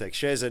in context.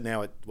 Shares are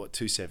now at, what,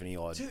 270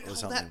 odd or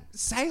something. That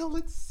sale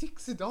at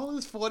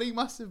 $6.40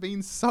 must have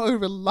been so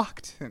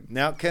reluctant.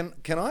 Now, can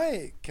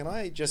I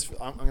just...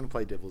 I'm going to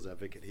play devil's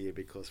advocate here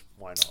because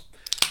why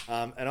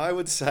not? And I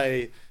would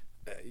say...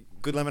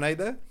 good lemonade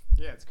there?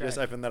 Yeah, it's great. Just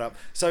open that up.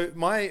 So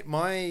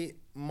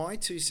my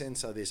 2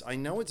 cents are this. I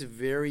know it's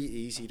very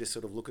easy to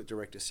sort of look at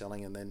director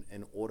selling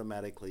and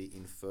automatically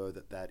infer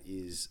that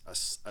is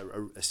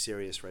a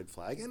serious red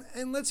flag.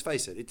 And let's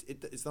face it,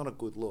 it's not a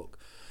good look.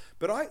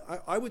 But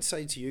I would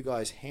say to you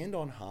guys, hand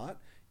on heart,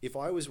 if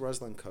I was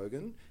Ruslan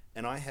Kogan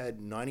and I had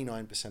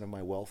 99% of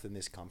my wealth in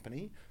this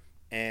company,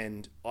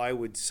 and I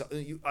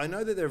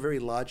know that there are very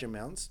large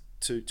amounts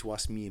to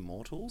us mere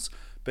mortals,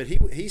 but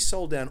he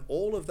sold down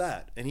all of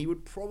that, and he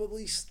would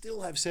probably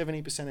still have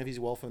 70% of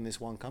his wealth in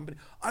this one company.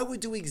 I would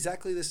do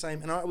exactly the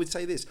same, and I would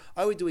say this: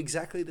 I would do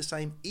exactly the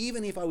same,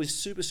 even if I was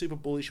super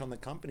bullish on the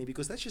company,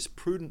 because that's just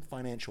prudent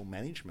financial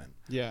management.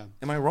 Yeah.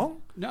 Am I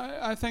wrong? No,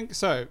 I think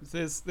so.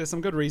 There's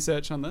some good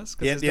research on this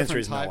because there's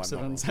different types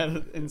of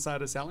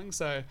insider selling.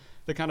 So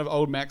the kind of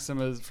old maxim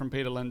is from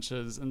Peter Lynch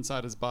is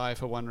insiders buy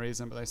for one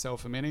reason, but they sell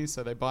for many.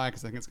 So they buy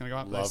because they think it's going to go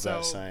up. Love they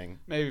that sell saying.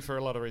 Maybe for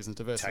a lot of reasons,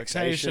 diversification,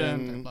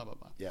 taxation, and blah blah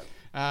blah. Yeah.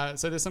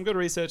 So there's some good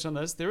research on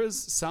this. There is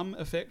some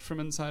effect from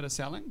insider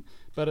selling,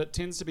 but it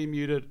tends to be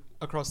muted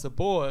across the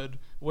board.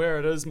 Where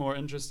it is more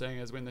interesting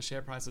is when the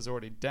share price is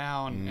already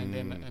down and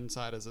then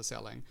insiders are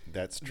selling.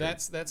 That's true.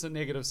 That's a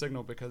negative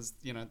signal because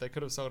they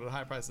could have sold at a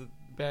high price.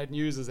 Bad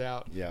news is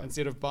out. Yeah.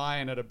 Instead of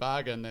buying at a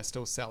bargain, they're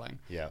still selling.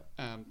 Yeah.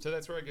 So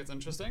that's where it gets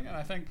interesting. And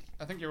I think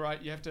you're right.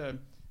 You have to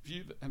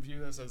view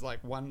this as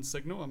like one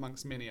signal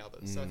amongst many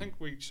others. So I think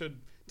we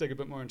should dig a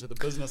bit more into the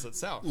business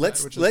itself.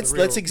 Let's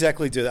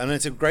exactly do that. And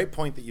it's a great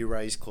point that you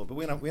raised, Claude, but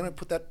we're going to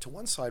put that to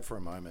one side for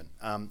a moment.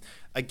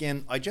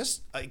 Again,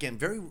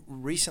 very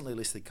recently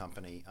listed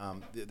company.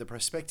 The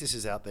prospectus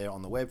is out there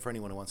on the web for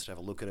anyone who wants to have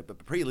a look at it,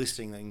 but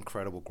pre-listing,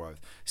 incredible growth.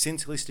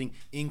 Since listing,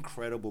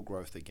 incredible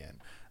growth again.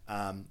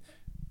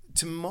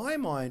 To my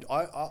mind,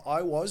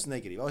 I was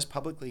negative. I was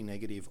publicly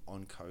negative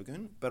on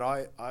Kogan, but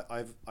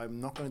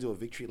I'm not going to do a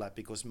victory lap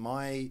because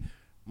my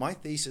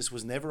thesis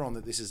was never on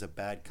that this is a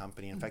bad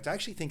company. In fact, I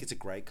actually think it's a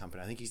great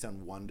company. I think he's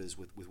done wonders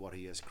with what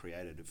he has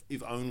created.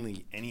 If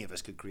only any of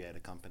us could create a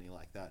company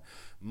like that.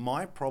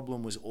 My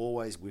problem was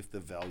always with the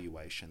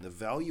valuation. The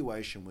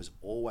valuation was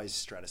always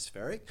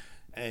stratospheric.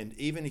 And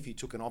even if you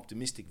took an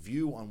optimistic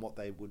view on what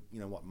they would,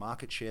 what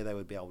market share they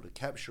would be able to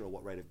capture or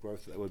what rate of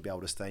growth they would be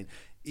able to sustain,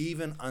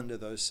 even under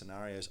those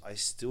scenarios, I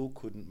still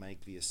couldn't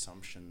make the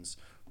assumptions.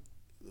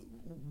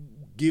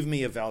 Give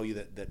me a value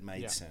that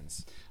made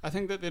sense. I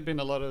think that there'd been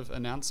a lot of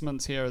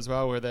announcements here as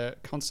well, where they're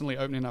constantly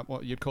opening up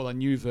what you'd call a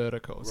new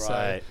vertical.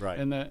 Right.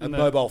 In the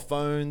mobile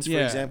phones, for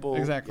example.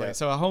 Exactly. Yeah.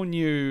 So a whole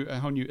new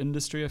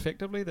industry,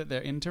 effectively, that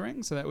they're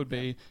entering. So that would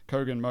be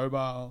Kogan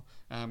Mobile,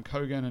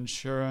 Kogan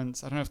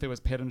Insurance. I don't know if there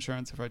was pet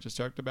insurance, if I just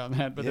joked about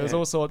that, but there's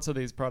all sorts of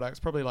these products,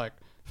 probably like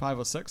 5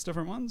 or 6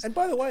 different ones. And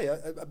by the way,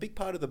 a big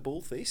part of the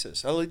bull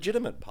thesis, a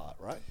legitimate part,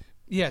 right?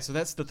 Yeah, so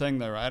that's the thing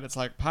though, right? It's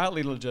like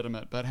partly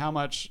legitimate, but how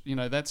much,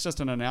 that's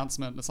just an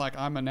announcement. It's like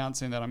I'm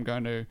announcing that I'm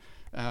going to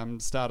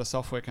start a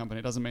software company.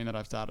 It doesn't mean that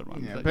I've started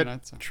one. Yeah,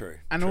 but True.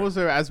 And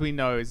also, as we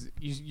know, is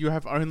you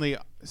have only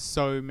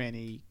so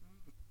many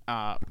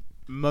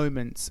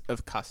moments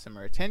of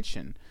customer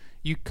attention.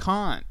 You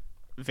can't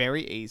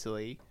very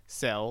easily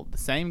sell the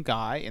same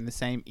guy in the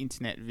same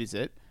internet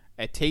visit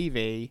a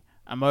TV,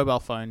 a mobile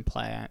phone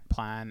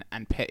plan,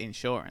 and pet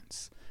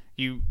insurance.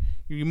 You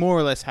more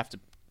or less have to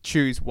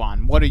choose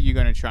one. What are you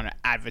going to try to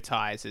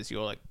advertise as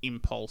your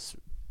impulse?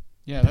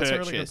 Yeah, that's purchase?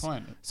 a really good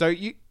point. So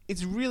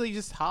it's really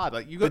just hard.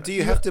 But do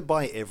you have to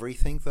buy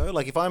everything though?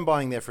 Like if I'm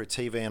buying there for a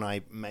TV and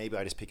I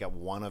just pick up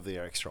one of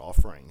their extra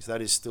offerings,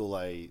 there's still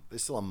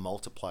a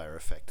multiplier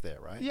effect there,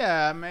 right?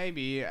 Yeah,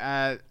 maybe.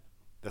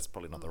 That's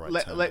probably not the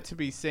right term. Let to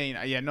be seen.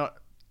 Not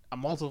a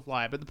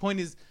multiplier. But the point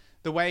is,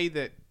 the way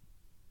that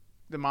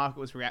the market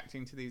was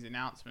reacting to these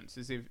announcements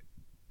is if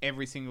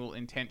every single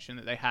intention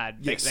that they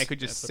had, they could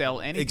just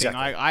sell anything.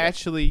 Exactly. I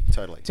actually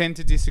totally tend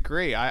to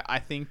disagree. I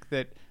think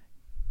that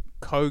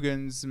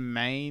Kogan's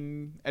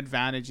main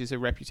advantage is a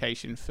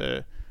reputation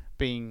for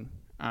being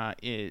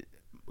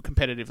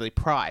competitively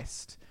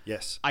priced.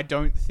 Yes. I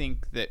don't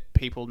think that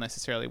people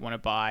necessarily want to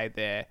buy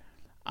their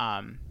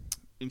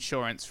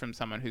insurance from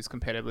someone who's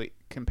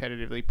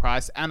competitively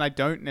priced, and I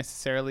don't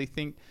necessarily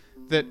think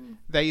that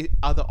they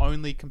are the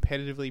only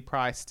competitively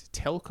priced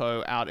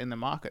telco out in the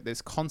market.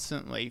 There's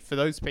constantly, for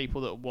those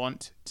people that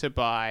want to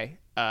buy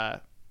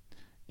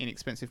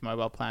inexpensive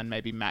mobile plan,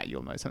 maybe Matt,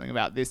 you'll know something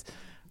about this.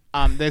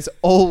 There's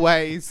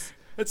always...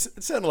 It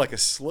sounded like a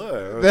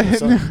slur.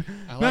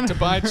 I like to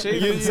buy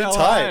cheap and sell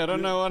tight. high. I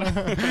don't know what...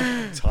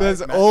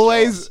 There's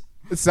always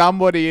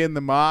somebody in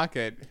the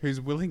market who's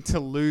willing to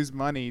lose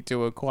money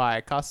to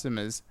acquire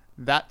customers.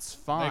 That's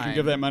fine. They can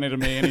give that money to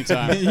me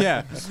anytime.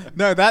 Yeah.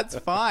 No, that's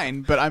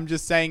fine. But I'm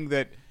just saying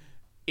that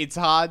it's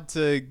hard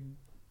to,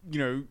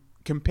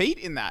 compete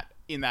in that.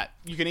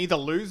 You can either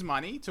lose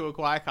money to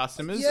acquire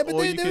customers, but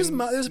or there's a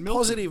milk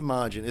positive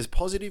margin. There's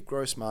positive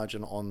gross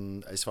margin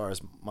on, as far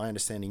as my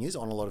understanding is,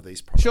 on a lot of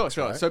these products.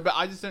 Sure. Right? So, but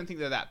I just don't think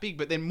they're that big.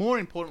 But then, more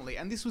importantly,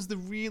 and this was the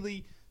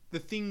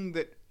thing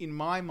that, in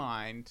my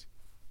mind,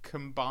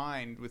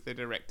 combined with the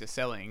director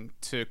selling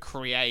to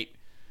create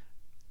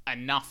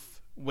enough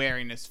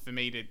wariness for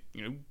me to,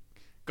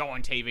 go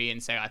on TV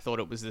and say I thought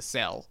it was the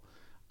sell.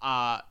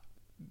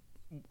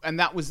 And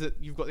that was that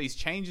you've got these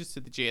changes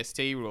to the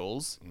GST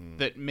rules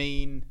that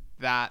mean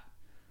that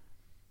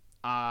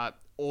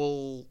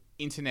all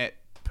internet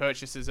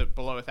purchases at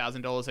below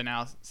 $1,000 are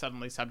now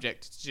suddenly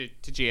subject to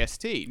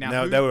GST.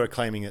 Now they were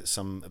claiming that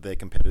some of their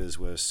competitors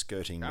were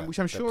skirting that, which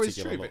I'm sure is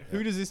true, law. but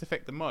who does this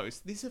affect the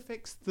most? This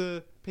affects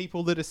the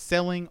people that are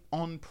selling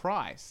on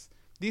price.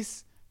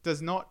 This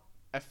does not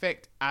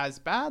affect as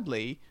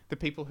badly the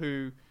people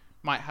who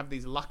might have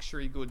these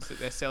luxury goods that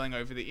they're selling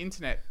over the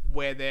internet,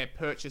 where their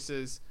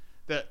purchases,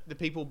 the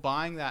people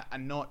buying that are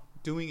not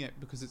doing it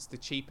because it's the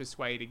cheapest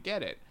way to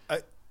get it.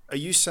 Are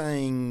you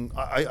saying?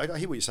 I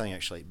hear what you're saying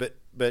actually, but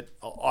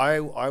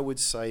I would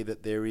say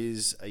that there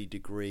is a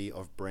degree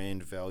of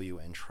brand value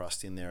and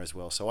trust in there as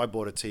well. So I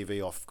bought a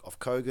TV off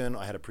Kogan.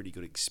 I had a pretty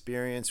good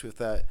experience with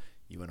that.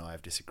 You and I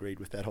have disagreed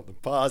with that on the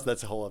past.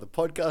 That's a whole other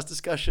podcast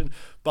discussion.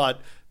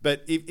 But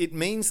it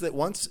means that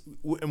once,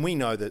 and we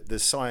know that the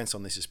science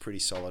on this is pretty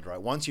solid,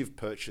 right? Once you've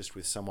purchased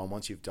with someone,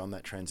 once you've done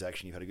that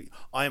transaction,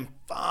 I am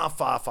far,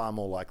 far, far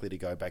more likely to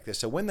go back there.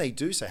 So when they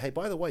do say, hey,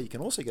 by the way, you can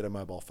also get a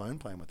mobile phone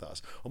plan with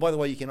us, or by the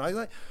way,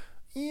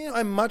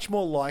 I'm much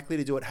more likely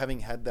to do it having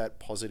had that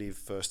positive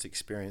first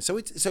experience.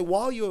 So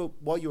while you're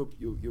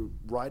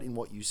right in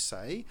what you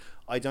say,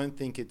 I don't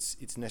think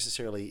it's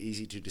necessarily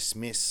easy to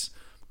dismiss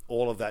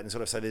all of that and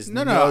sort of say there's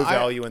no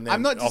value in them.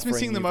 I'm not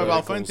dismissing the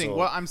mobile phone thing.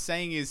 What I'm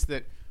saying is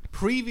that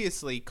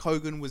previously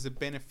Kogan was a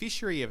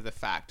beneficiary of the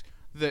fact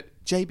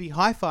that JB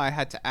Hi-Fi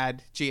had to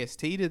add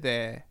GST to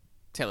their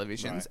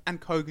televisions, and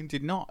Kogan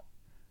did not.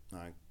 No.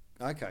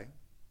 Okay.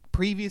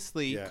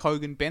 Previously,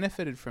 Kogan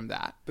benefited from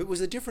that. But was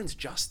the difference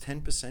just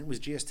 10%? Was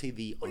GST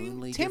the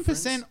only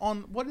difference? 10%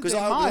 on what is Because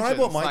their when margins? I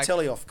bought my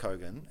telly off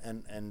Kogan,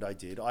 and I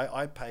did,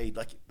 I paid,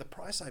 the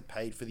price I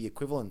paid for the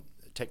equivalent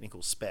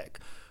technical spec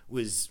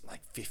was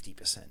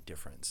 50%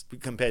 difference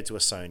compared to a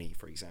Sony,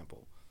 for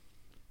example.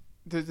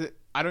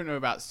 I don't know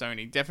about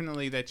Sony.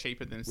 Definitely, they're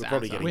cheaper than We're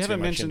probably Samsung. getting We too haven't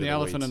much mentioned into the the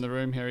elephant weeds. in the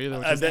room here either,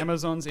 which is that-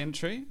 Amazon's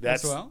entry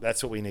as well.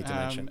 That's what we need to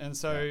mention. And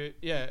so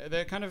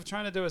they're kind of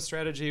trying to do a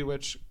strategy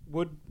which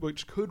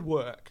could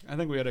work. I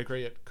think we would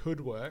agree it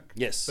could work.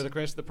 Yes. But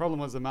the problem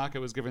was the market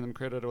was giving them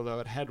credit, although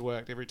it had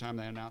worked every time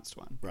they announced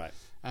one. Right.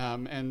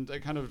 And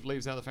it kind of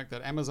leaves out the fact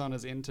that Amazon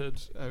has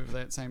entered over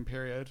that same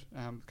period,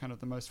 kind of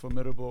the most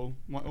formidable,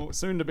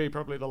 soon to be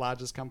probably the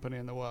largest company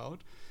in the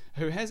world,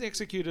 who has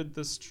executed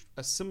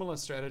a similar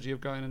strategy of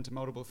going into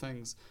multiple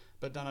things,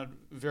 but done it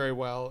very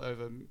well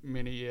over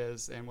many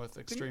years and with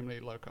extremely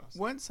low cost.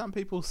 Weren't some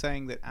people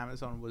saying that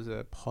Amazon was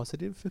a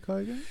positive for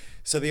Kogan?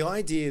 So the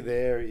idea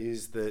there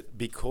is that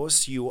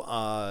because you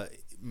are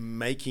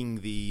making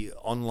the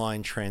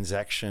online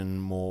transaction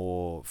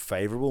more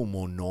favorable,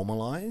 more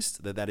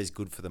normalized, that is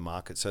good for the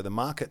market. So the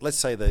market, let's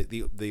say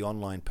the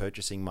online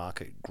purchasing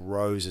market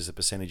grows as a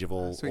percentage of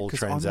all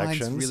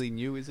transactions. Online's really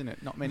new, isn't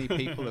it? Not many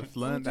people have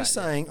learned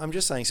I'm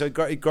just saying. So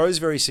it grows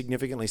very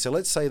significantly. So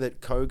let's say that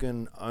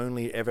Kogan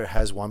only ever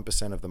has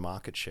 1% of the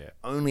market share,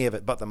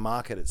 but the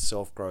market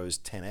itself grows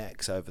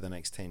 10x over the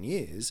next 10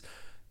 years.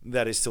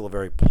 That is still a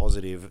very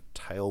positive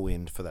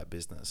tailwind for that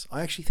business.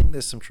 I actually think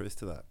there's some truth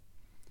to that.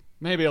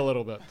 Maybe a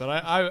little bit, but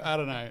I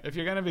don't know. If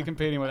you're going to be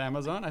competing with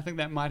Amazon, I think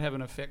that might have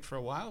an effect for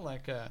a while.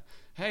 Like,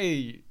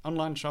 hey,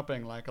 online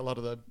shopping, like a lot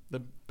of the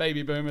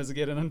baby boomers are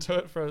getting into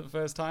it for the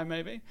first time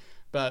maybe,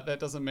 but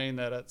that doesn't mean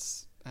that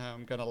it's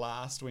going to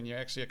last when you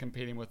actually are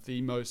competing with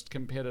the most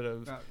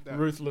competitive,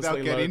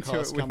 ruthlessly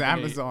low-cost company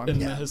Amazon in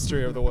the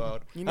history of the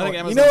world.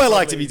 I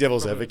like to be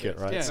devil's advocate,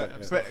 right? Yeah, So,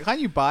 But can't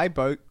you buy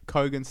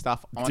Kogan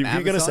stuff on Amazon?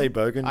 You're going to say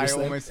Bogan I just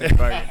then? almost said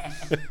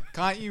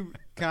Bogan.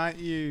 Can't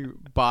you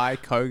buy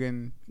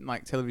Kogan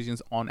like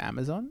televisions on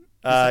Amazon?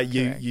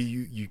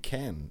 You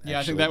can. Yeah,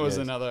 I think actually, that was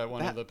yes. another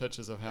one of the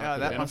pitches of how it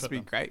could that must benefit be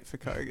them. great for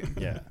Kogan.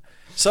 Yeah.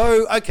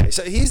 So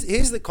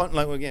here's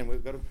the again,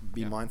 we've got to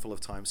be mindful of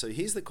time. So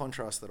here's the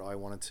contrast that I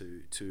wanted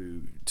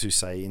to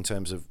say in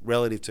terms of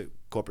relative to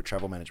corporate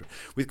travel management.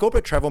 With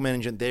corporate travel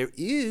management, there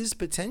is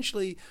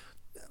potentially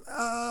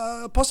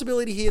a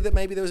possibility here that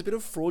maybe there was a bit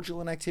of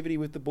fraudulent activity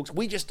with the books.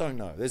 We just don't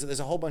know. There's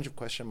a whole bunch of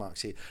question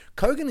marks here.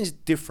 Kogan is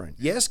different.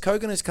 Yes,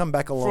 Kogan has come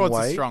back a long Fraud's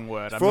way. a strong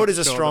word. Fraud is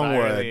a strong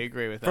word. I really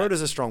agree with that. Fraud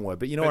is a strong word,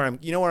 but you know where I'm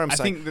I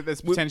saying. think that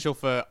there's potential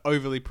for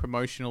overly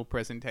promotional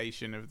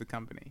presentation of the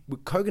company.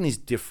 Kogan is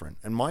different,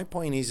 and my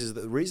point is that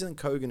the reason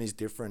Kogan is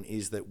different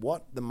is that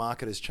what the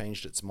market has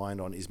changed its mind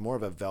on is more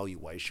of a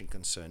valuation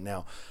concern.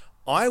 Now,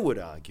 I would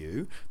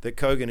argue that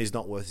Kogan is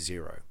not worth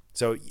zero.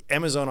 So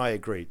Amazon, I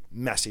agree,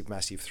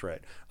 massive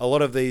threat. A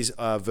lot of these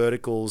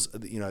verticals,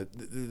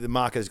 the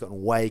market has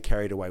gotten way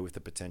carried away with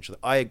the potential.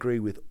 I agree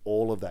with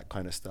all of that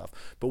kind of stuff.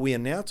 But we are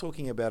now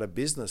talking about a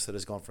business that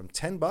has gone from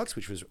 $10,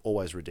 which was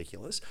always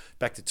ridiculous,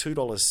 back to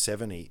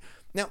 $2.70.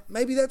 Now,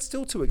 maybe that's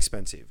still too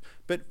expensive,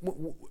 but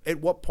at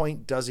what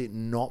point does it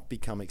not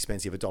become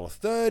expensive?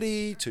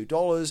 $1.30,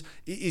 $2?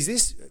 Is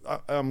this,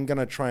 I'm going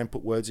to try and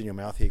put words in your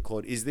mouth here,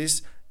 Claude, is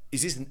this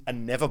a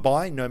never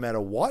buy no matter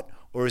what,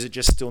 or is it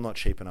just still not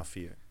cheap enough for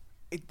you?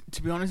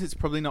 To be honest, it's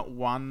probably not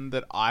one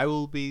that I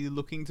will be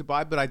looking to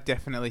buy, but I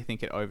definitely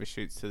think it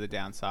overshoots to the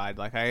downside.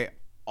 Like, I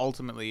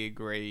ultimately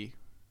agree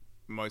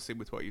mostly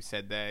with what you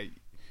said there.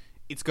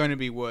 It's going to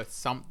be worth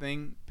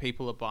something.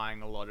 People are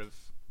buying a lot of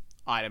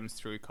items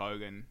through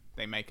Kogan.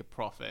 They make a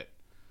profit.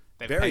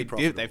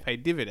 They've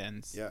paid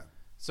dividends. Yeah.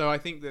 So I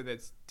think that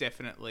it's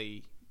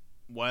definitely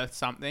worth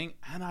something,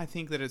 and I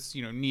think that it's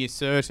near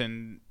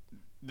certain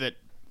that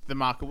the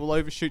market will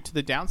overshoot to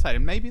the downside,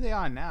 and maybe they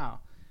are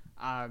now.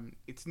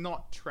 It's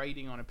not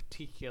trading on a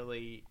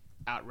particularly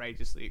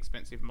outrageously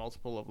expensive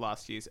multiple of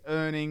last year's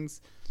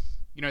earnings.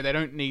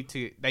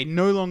 They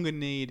no longer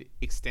need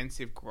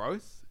extensive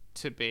growth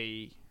to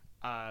be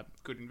a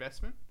good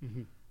investment.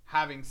 Mm-hmm.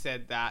 Having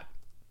said that,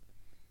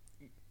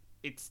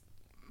 it's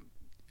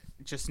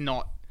just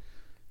not.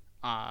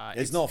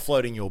 It's not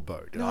floating your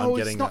boat. No,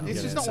 it's not.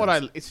 It's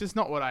just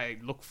not what I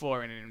look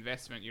for in an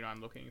investment.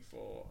 I'm looking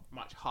for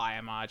much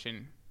higher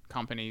margin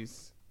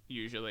companies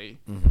usually,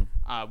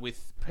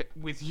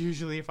 with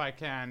usually, if I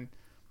can,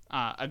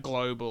 a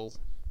global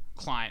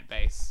client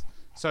base.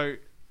 So,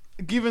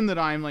 given that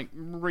I'm like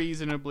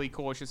reasonably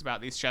cautious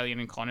about the Australian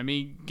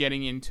economy,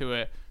 getting into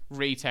a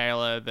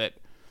retailer that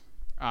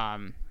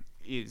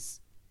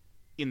is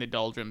in the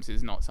doldrums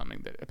is not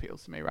something that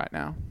appeals to me right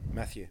now.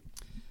 Matthew.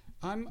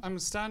 I'm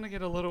starting to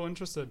get a little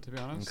interested, to be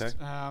honest. Okay.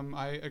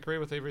 I agree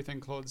with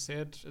everything Claude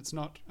said. It's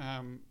not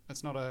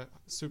a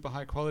super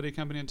high quality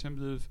company in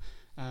terms of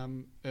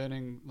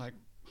earning like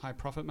high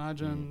profit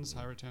margins,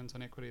 high returns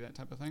on equity, that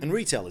type of thing. And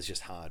retail is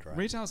just hard, right?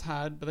 Retail's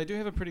hard, but they do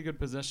have a pretty good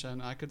position.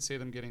 I could see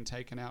them getting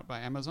taken out by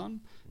Amazon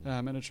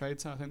in a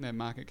trade sale. I think their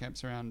market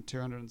cap's around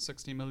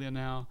 260 million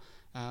now.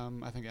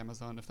 I think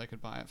Amazon, if they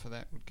could buy it for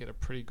that, would get a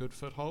pretty good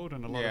foothold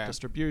and a lot Yeah. of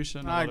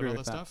distribution, a I lot of agree other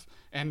with that. stuff,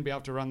 and be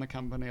able to run the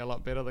company a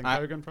lot better than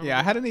Kogan probably. Yeah,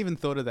 I hadn't even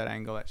thought of that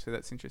angle, actually.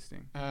 That's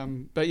interesting.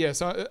 But yeah,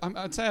 so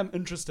I'd say I'm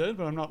interested,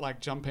 but I'm not like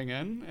jumping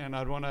in, and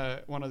I'd want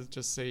to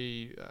just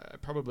see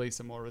probably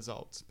some more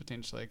results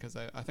potentially, because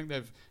I think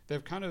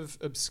they've kind of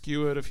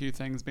obscured a few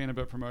things, being a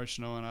bit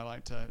promotional, and I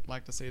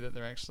like to see that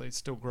they're actually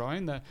still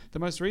growing. The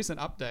most recent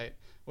update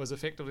was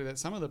effectively that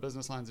some of the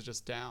business lines are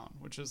just down,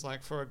 which is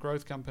like, for a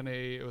growth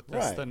company with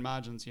this Right. thin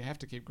margins, you have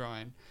to keep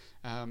growing.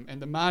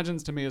 And the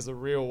margins to me is the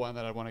real one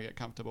that I want to get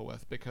comfortable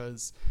with,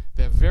 because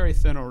they're very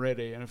thin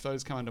already, and if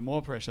those come under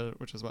more pressure,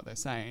 which is what they're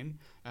saying,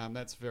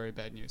 that's very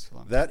bad news for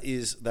them.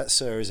 That,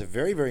 sir, is a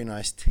very, very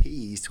nice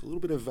tease to a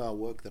little bit of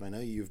work that I know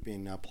you've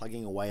been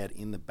plugging away at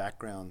in the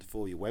background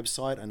for your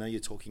website. I know you're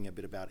talking a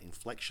bit about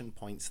inflection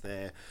points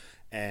there,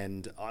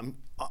 and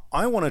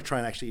I want to try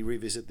and actually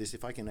revisit this,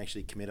 if I can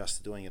actually commit us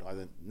to doing it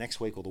either next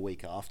week or the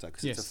week after,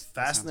 because Yes, it's a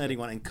that sounds fascinating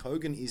one, and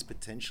Kogan is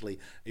potentially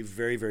a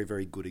very, very,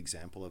 very good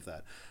example of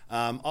that.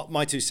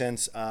 My 2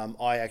 cents,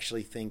 I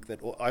actually think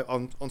that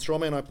on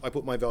Strawman, I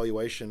put my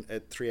valuation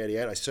at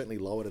 388. I certainly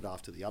lowered it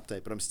after the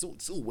update, but I'm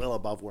still well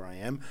above where I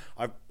am.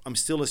 I'm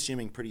still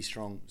assuming pretty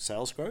strong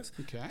sales growth.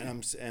 Okay.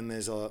 And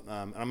there's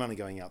I'm only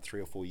going out 3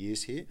 or 4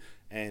 years here,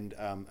 and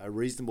a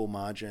reasonable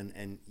margin,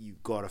 and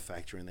you've got to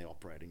factor in the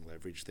operating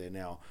leverage there.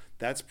 Now,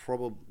 that's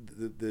probably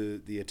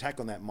the attack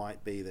on that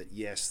might be that,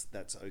 yes,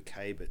 that's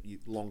okay, but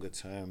longer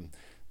term,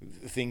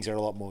 things are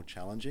a lot more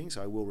challenging,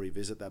 so I will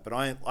revisit that. But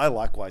I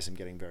likewise am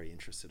getting very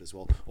interested as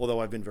well, although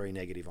I've been very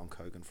negative on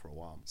Kogan for a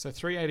while. So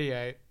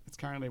 388, it's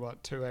currently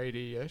what,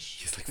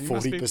 280-ish? It's like You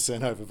must be-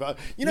 40% over.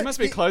 You must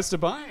be close to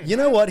buying. You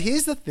know what?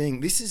 Here's the thing.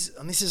 This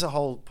is a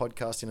whole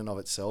podcast in and of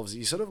itself.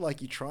 You sort of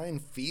like, you try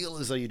and feel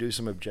as though you do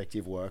some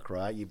objective work,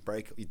 right? You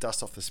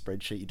dust off the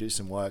spreadsheet, you do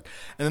some work,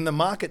 and then the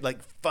market like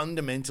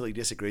fundamentally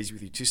disagrees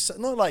with you to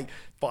not like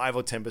 5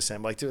 or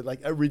 10%, like to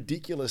like a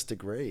ridiculous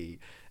degree.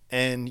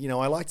 And, you know,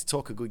 I like to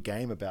talk a good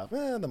game about,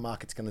 the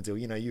market's going to do,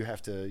 you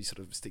have to sort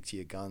of stick to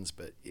your guns,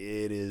 but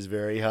it is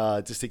very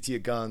hard to stick to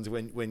your guns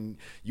when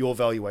your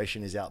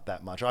valuation is out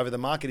that much. Either the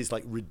market is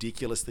like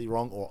ridiculously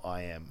wrong, or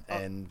I am.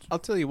 And I'll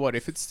tell you what,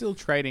 if it's still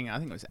trading, I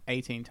think it was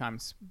 18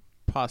 times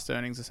past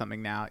earnings or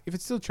something now, if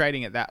it's still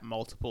trading at that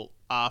multiple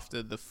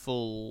after the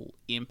full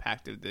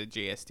impact of the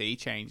GST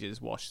changes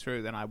washed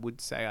through, then I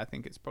would say I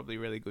think it's probably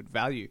really good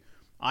value.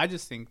 I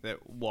just think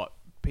that what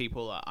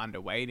people are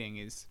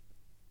underweighting is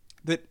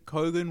that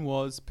Kogan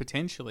was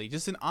potentially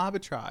just an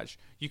arbitrage.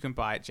 You can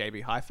buy at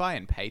JB Hi-Fi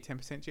and pay 10%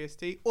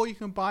 GST, or you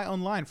can buy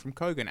online from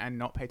Kogan and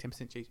not pay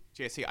 10%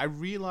 GST. I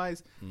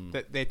realize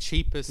that their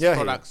cheapest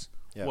products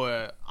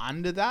were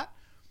under that,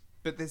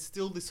 but there's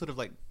still this sort of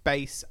like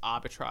base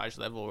arbitrage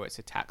level where it's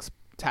a tax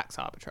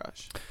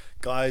arbitrage.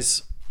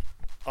 guys,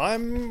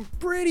 I'm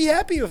pretty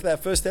happy with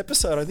that first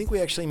episode. I think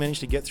we actually managed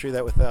to get through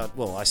that without,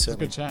 well, I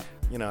certainly, Good chat.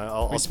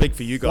 I'll speak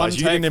for you guys.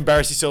 You take. didn't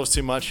embarrass yourselves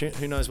too much.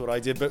 Who knows what I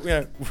did, but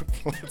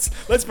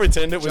let's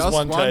pretend it was Just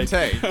one one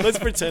take. take. Let's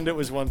pretend it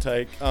was one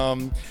take.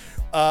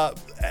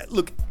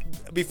 Look,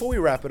 before we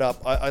wrap it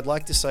up, I'd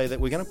like to say that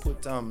we're going to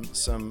put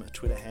some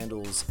Twitter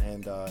handles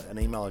and an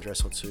email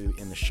address or two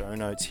in the show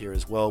notes here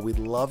as well. We'd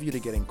love you to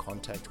get in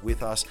contact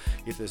with us.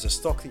 If there's a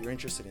stock that you're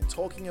interested in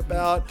talking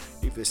about,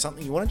 if there's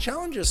something you want to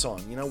challenge us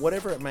on,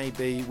 whatever it may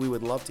be, we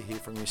would love to hear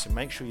from you. So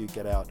make sure you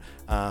get out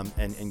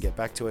and get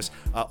back to us.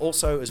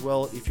 Also, as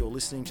well, if you're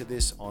listening to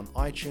this on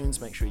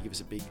iTunes, make sure you give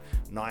us a big,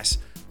 nice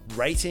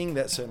rating.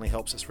 That certainly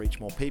helps us reach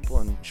more people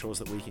and ensures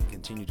that we can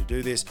continue to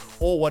do this,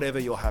 or whatever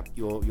your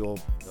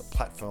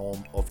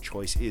platform of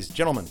choice is.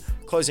 Gentlemen,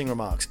 closing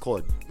remarks.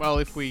 Claude. Well,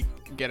 if we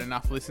get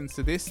enough listens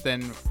to this,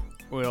 then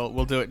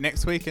we'll do it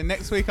next week. And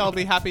next week I'll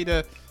be happy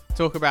to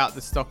talk about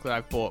the stock that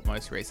I've bought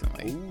most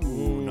recently.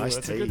 Ooh, nice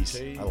that's a good tease.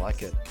 tease. I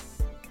like it.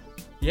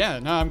 Yeah,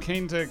 no, I'm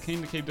keen to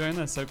keep doing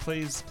this. So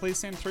please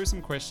send through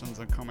some questions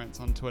and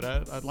comments on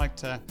Twitter. I'd like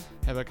to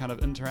have a kind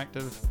of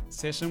interactive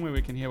session where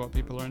we can hear what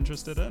people are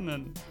interested in,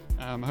 and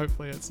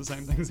hopefully it's the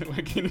same things that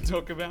we're keen to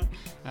talk about.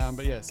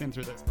 But yeah, send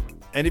through those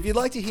comments. And if you'd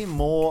like to hear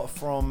more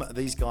from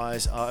these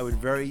guys, I would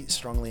very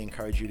strongly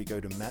encourage you to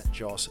go to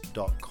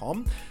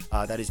mattjoss.com.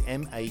 That is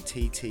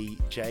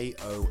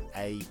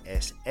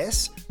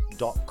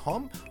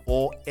mattjoass.com,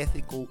 or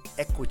Ethical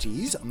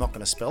Equities. I'm not going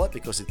to spell it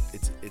because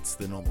it's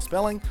the normal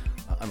spelling,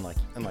 unlike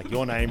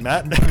your name,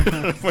 Matt.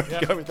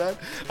 Go with that.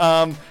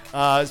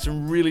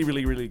 Some really,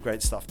 really, really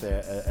great stuff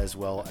there as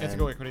well.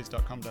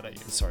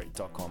 Ethicalequities.com.au. Sorry,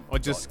 .com. Or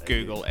just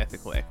Google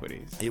ethical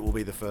equities. It will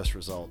be the first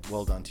result.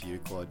 Well done to you,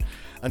 Claude.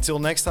 Until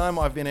next time,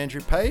 I've been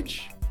Andrew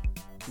Page.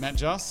 Matt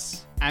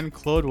Joss. And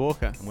Claude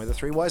Walker. And we're the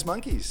Three Wise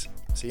Monkeys.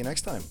 See you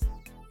next time.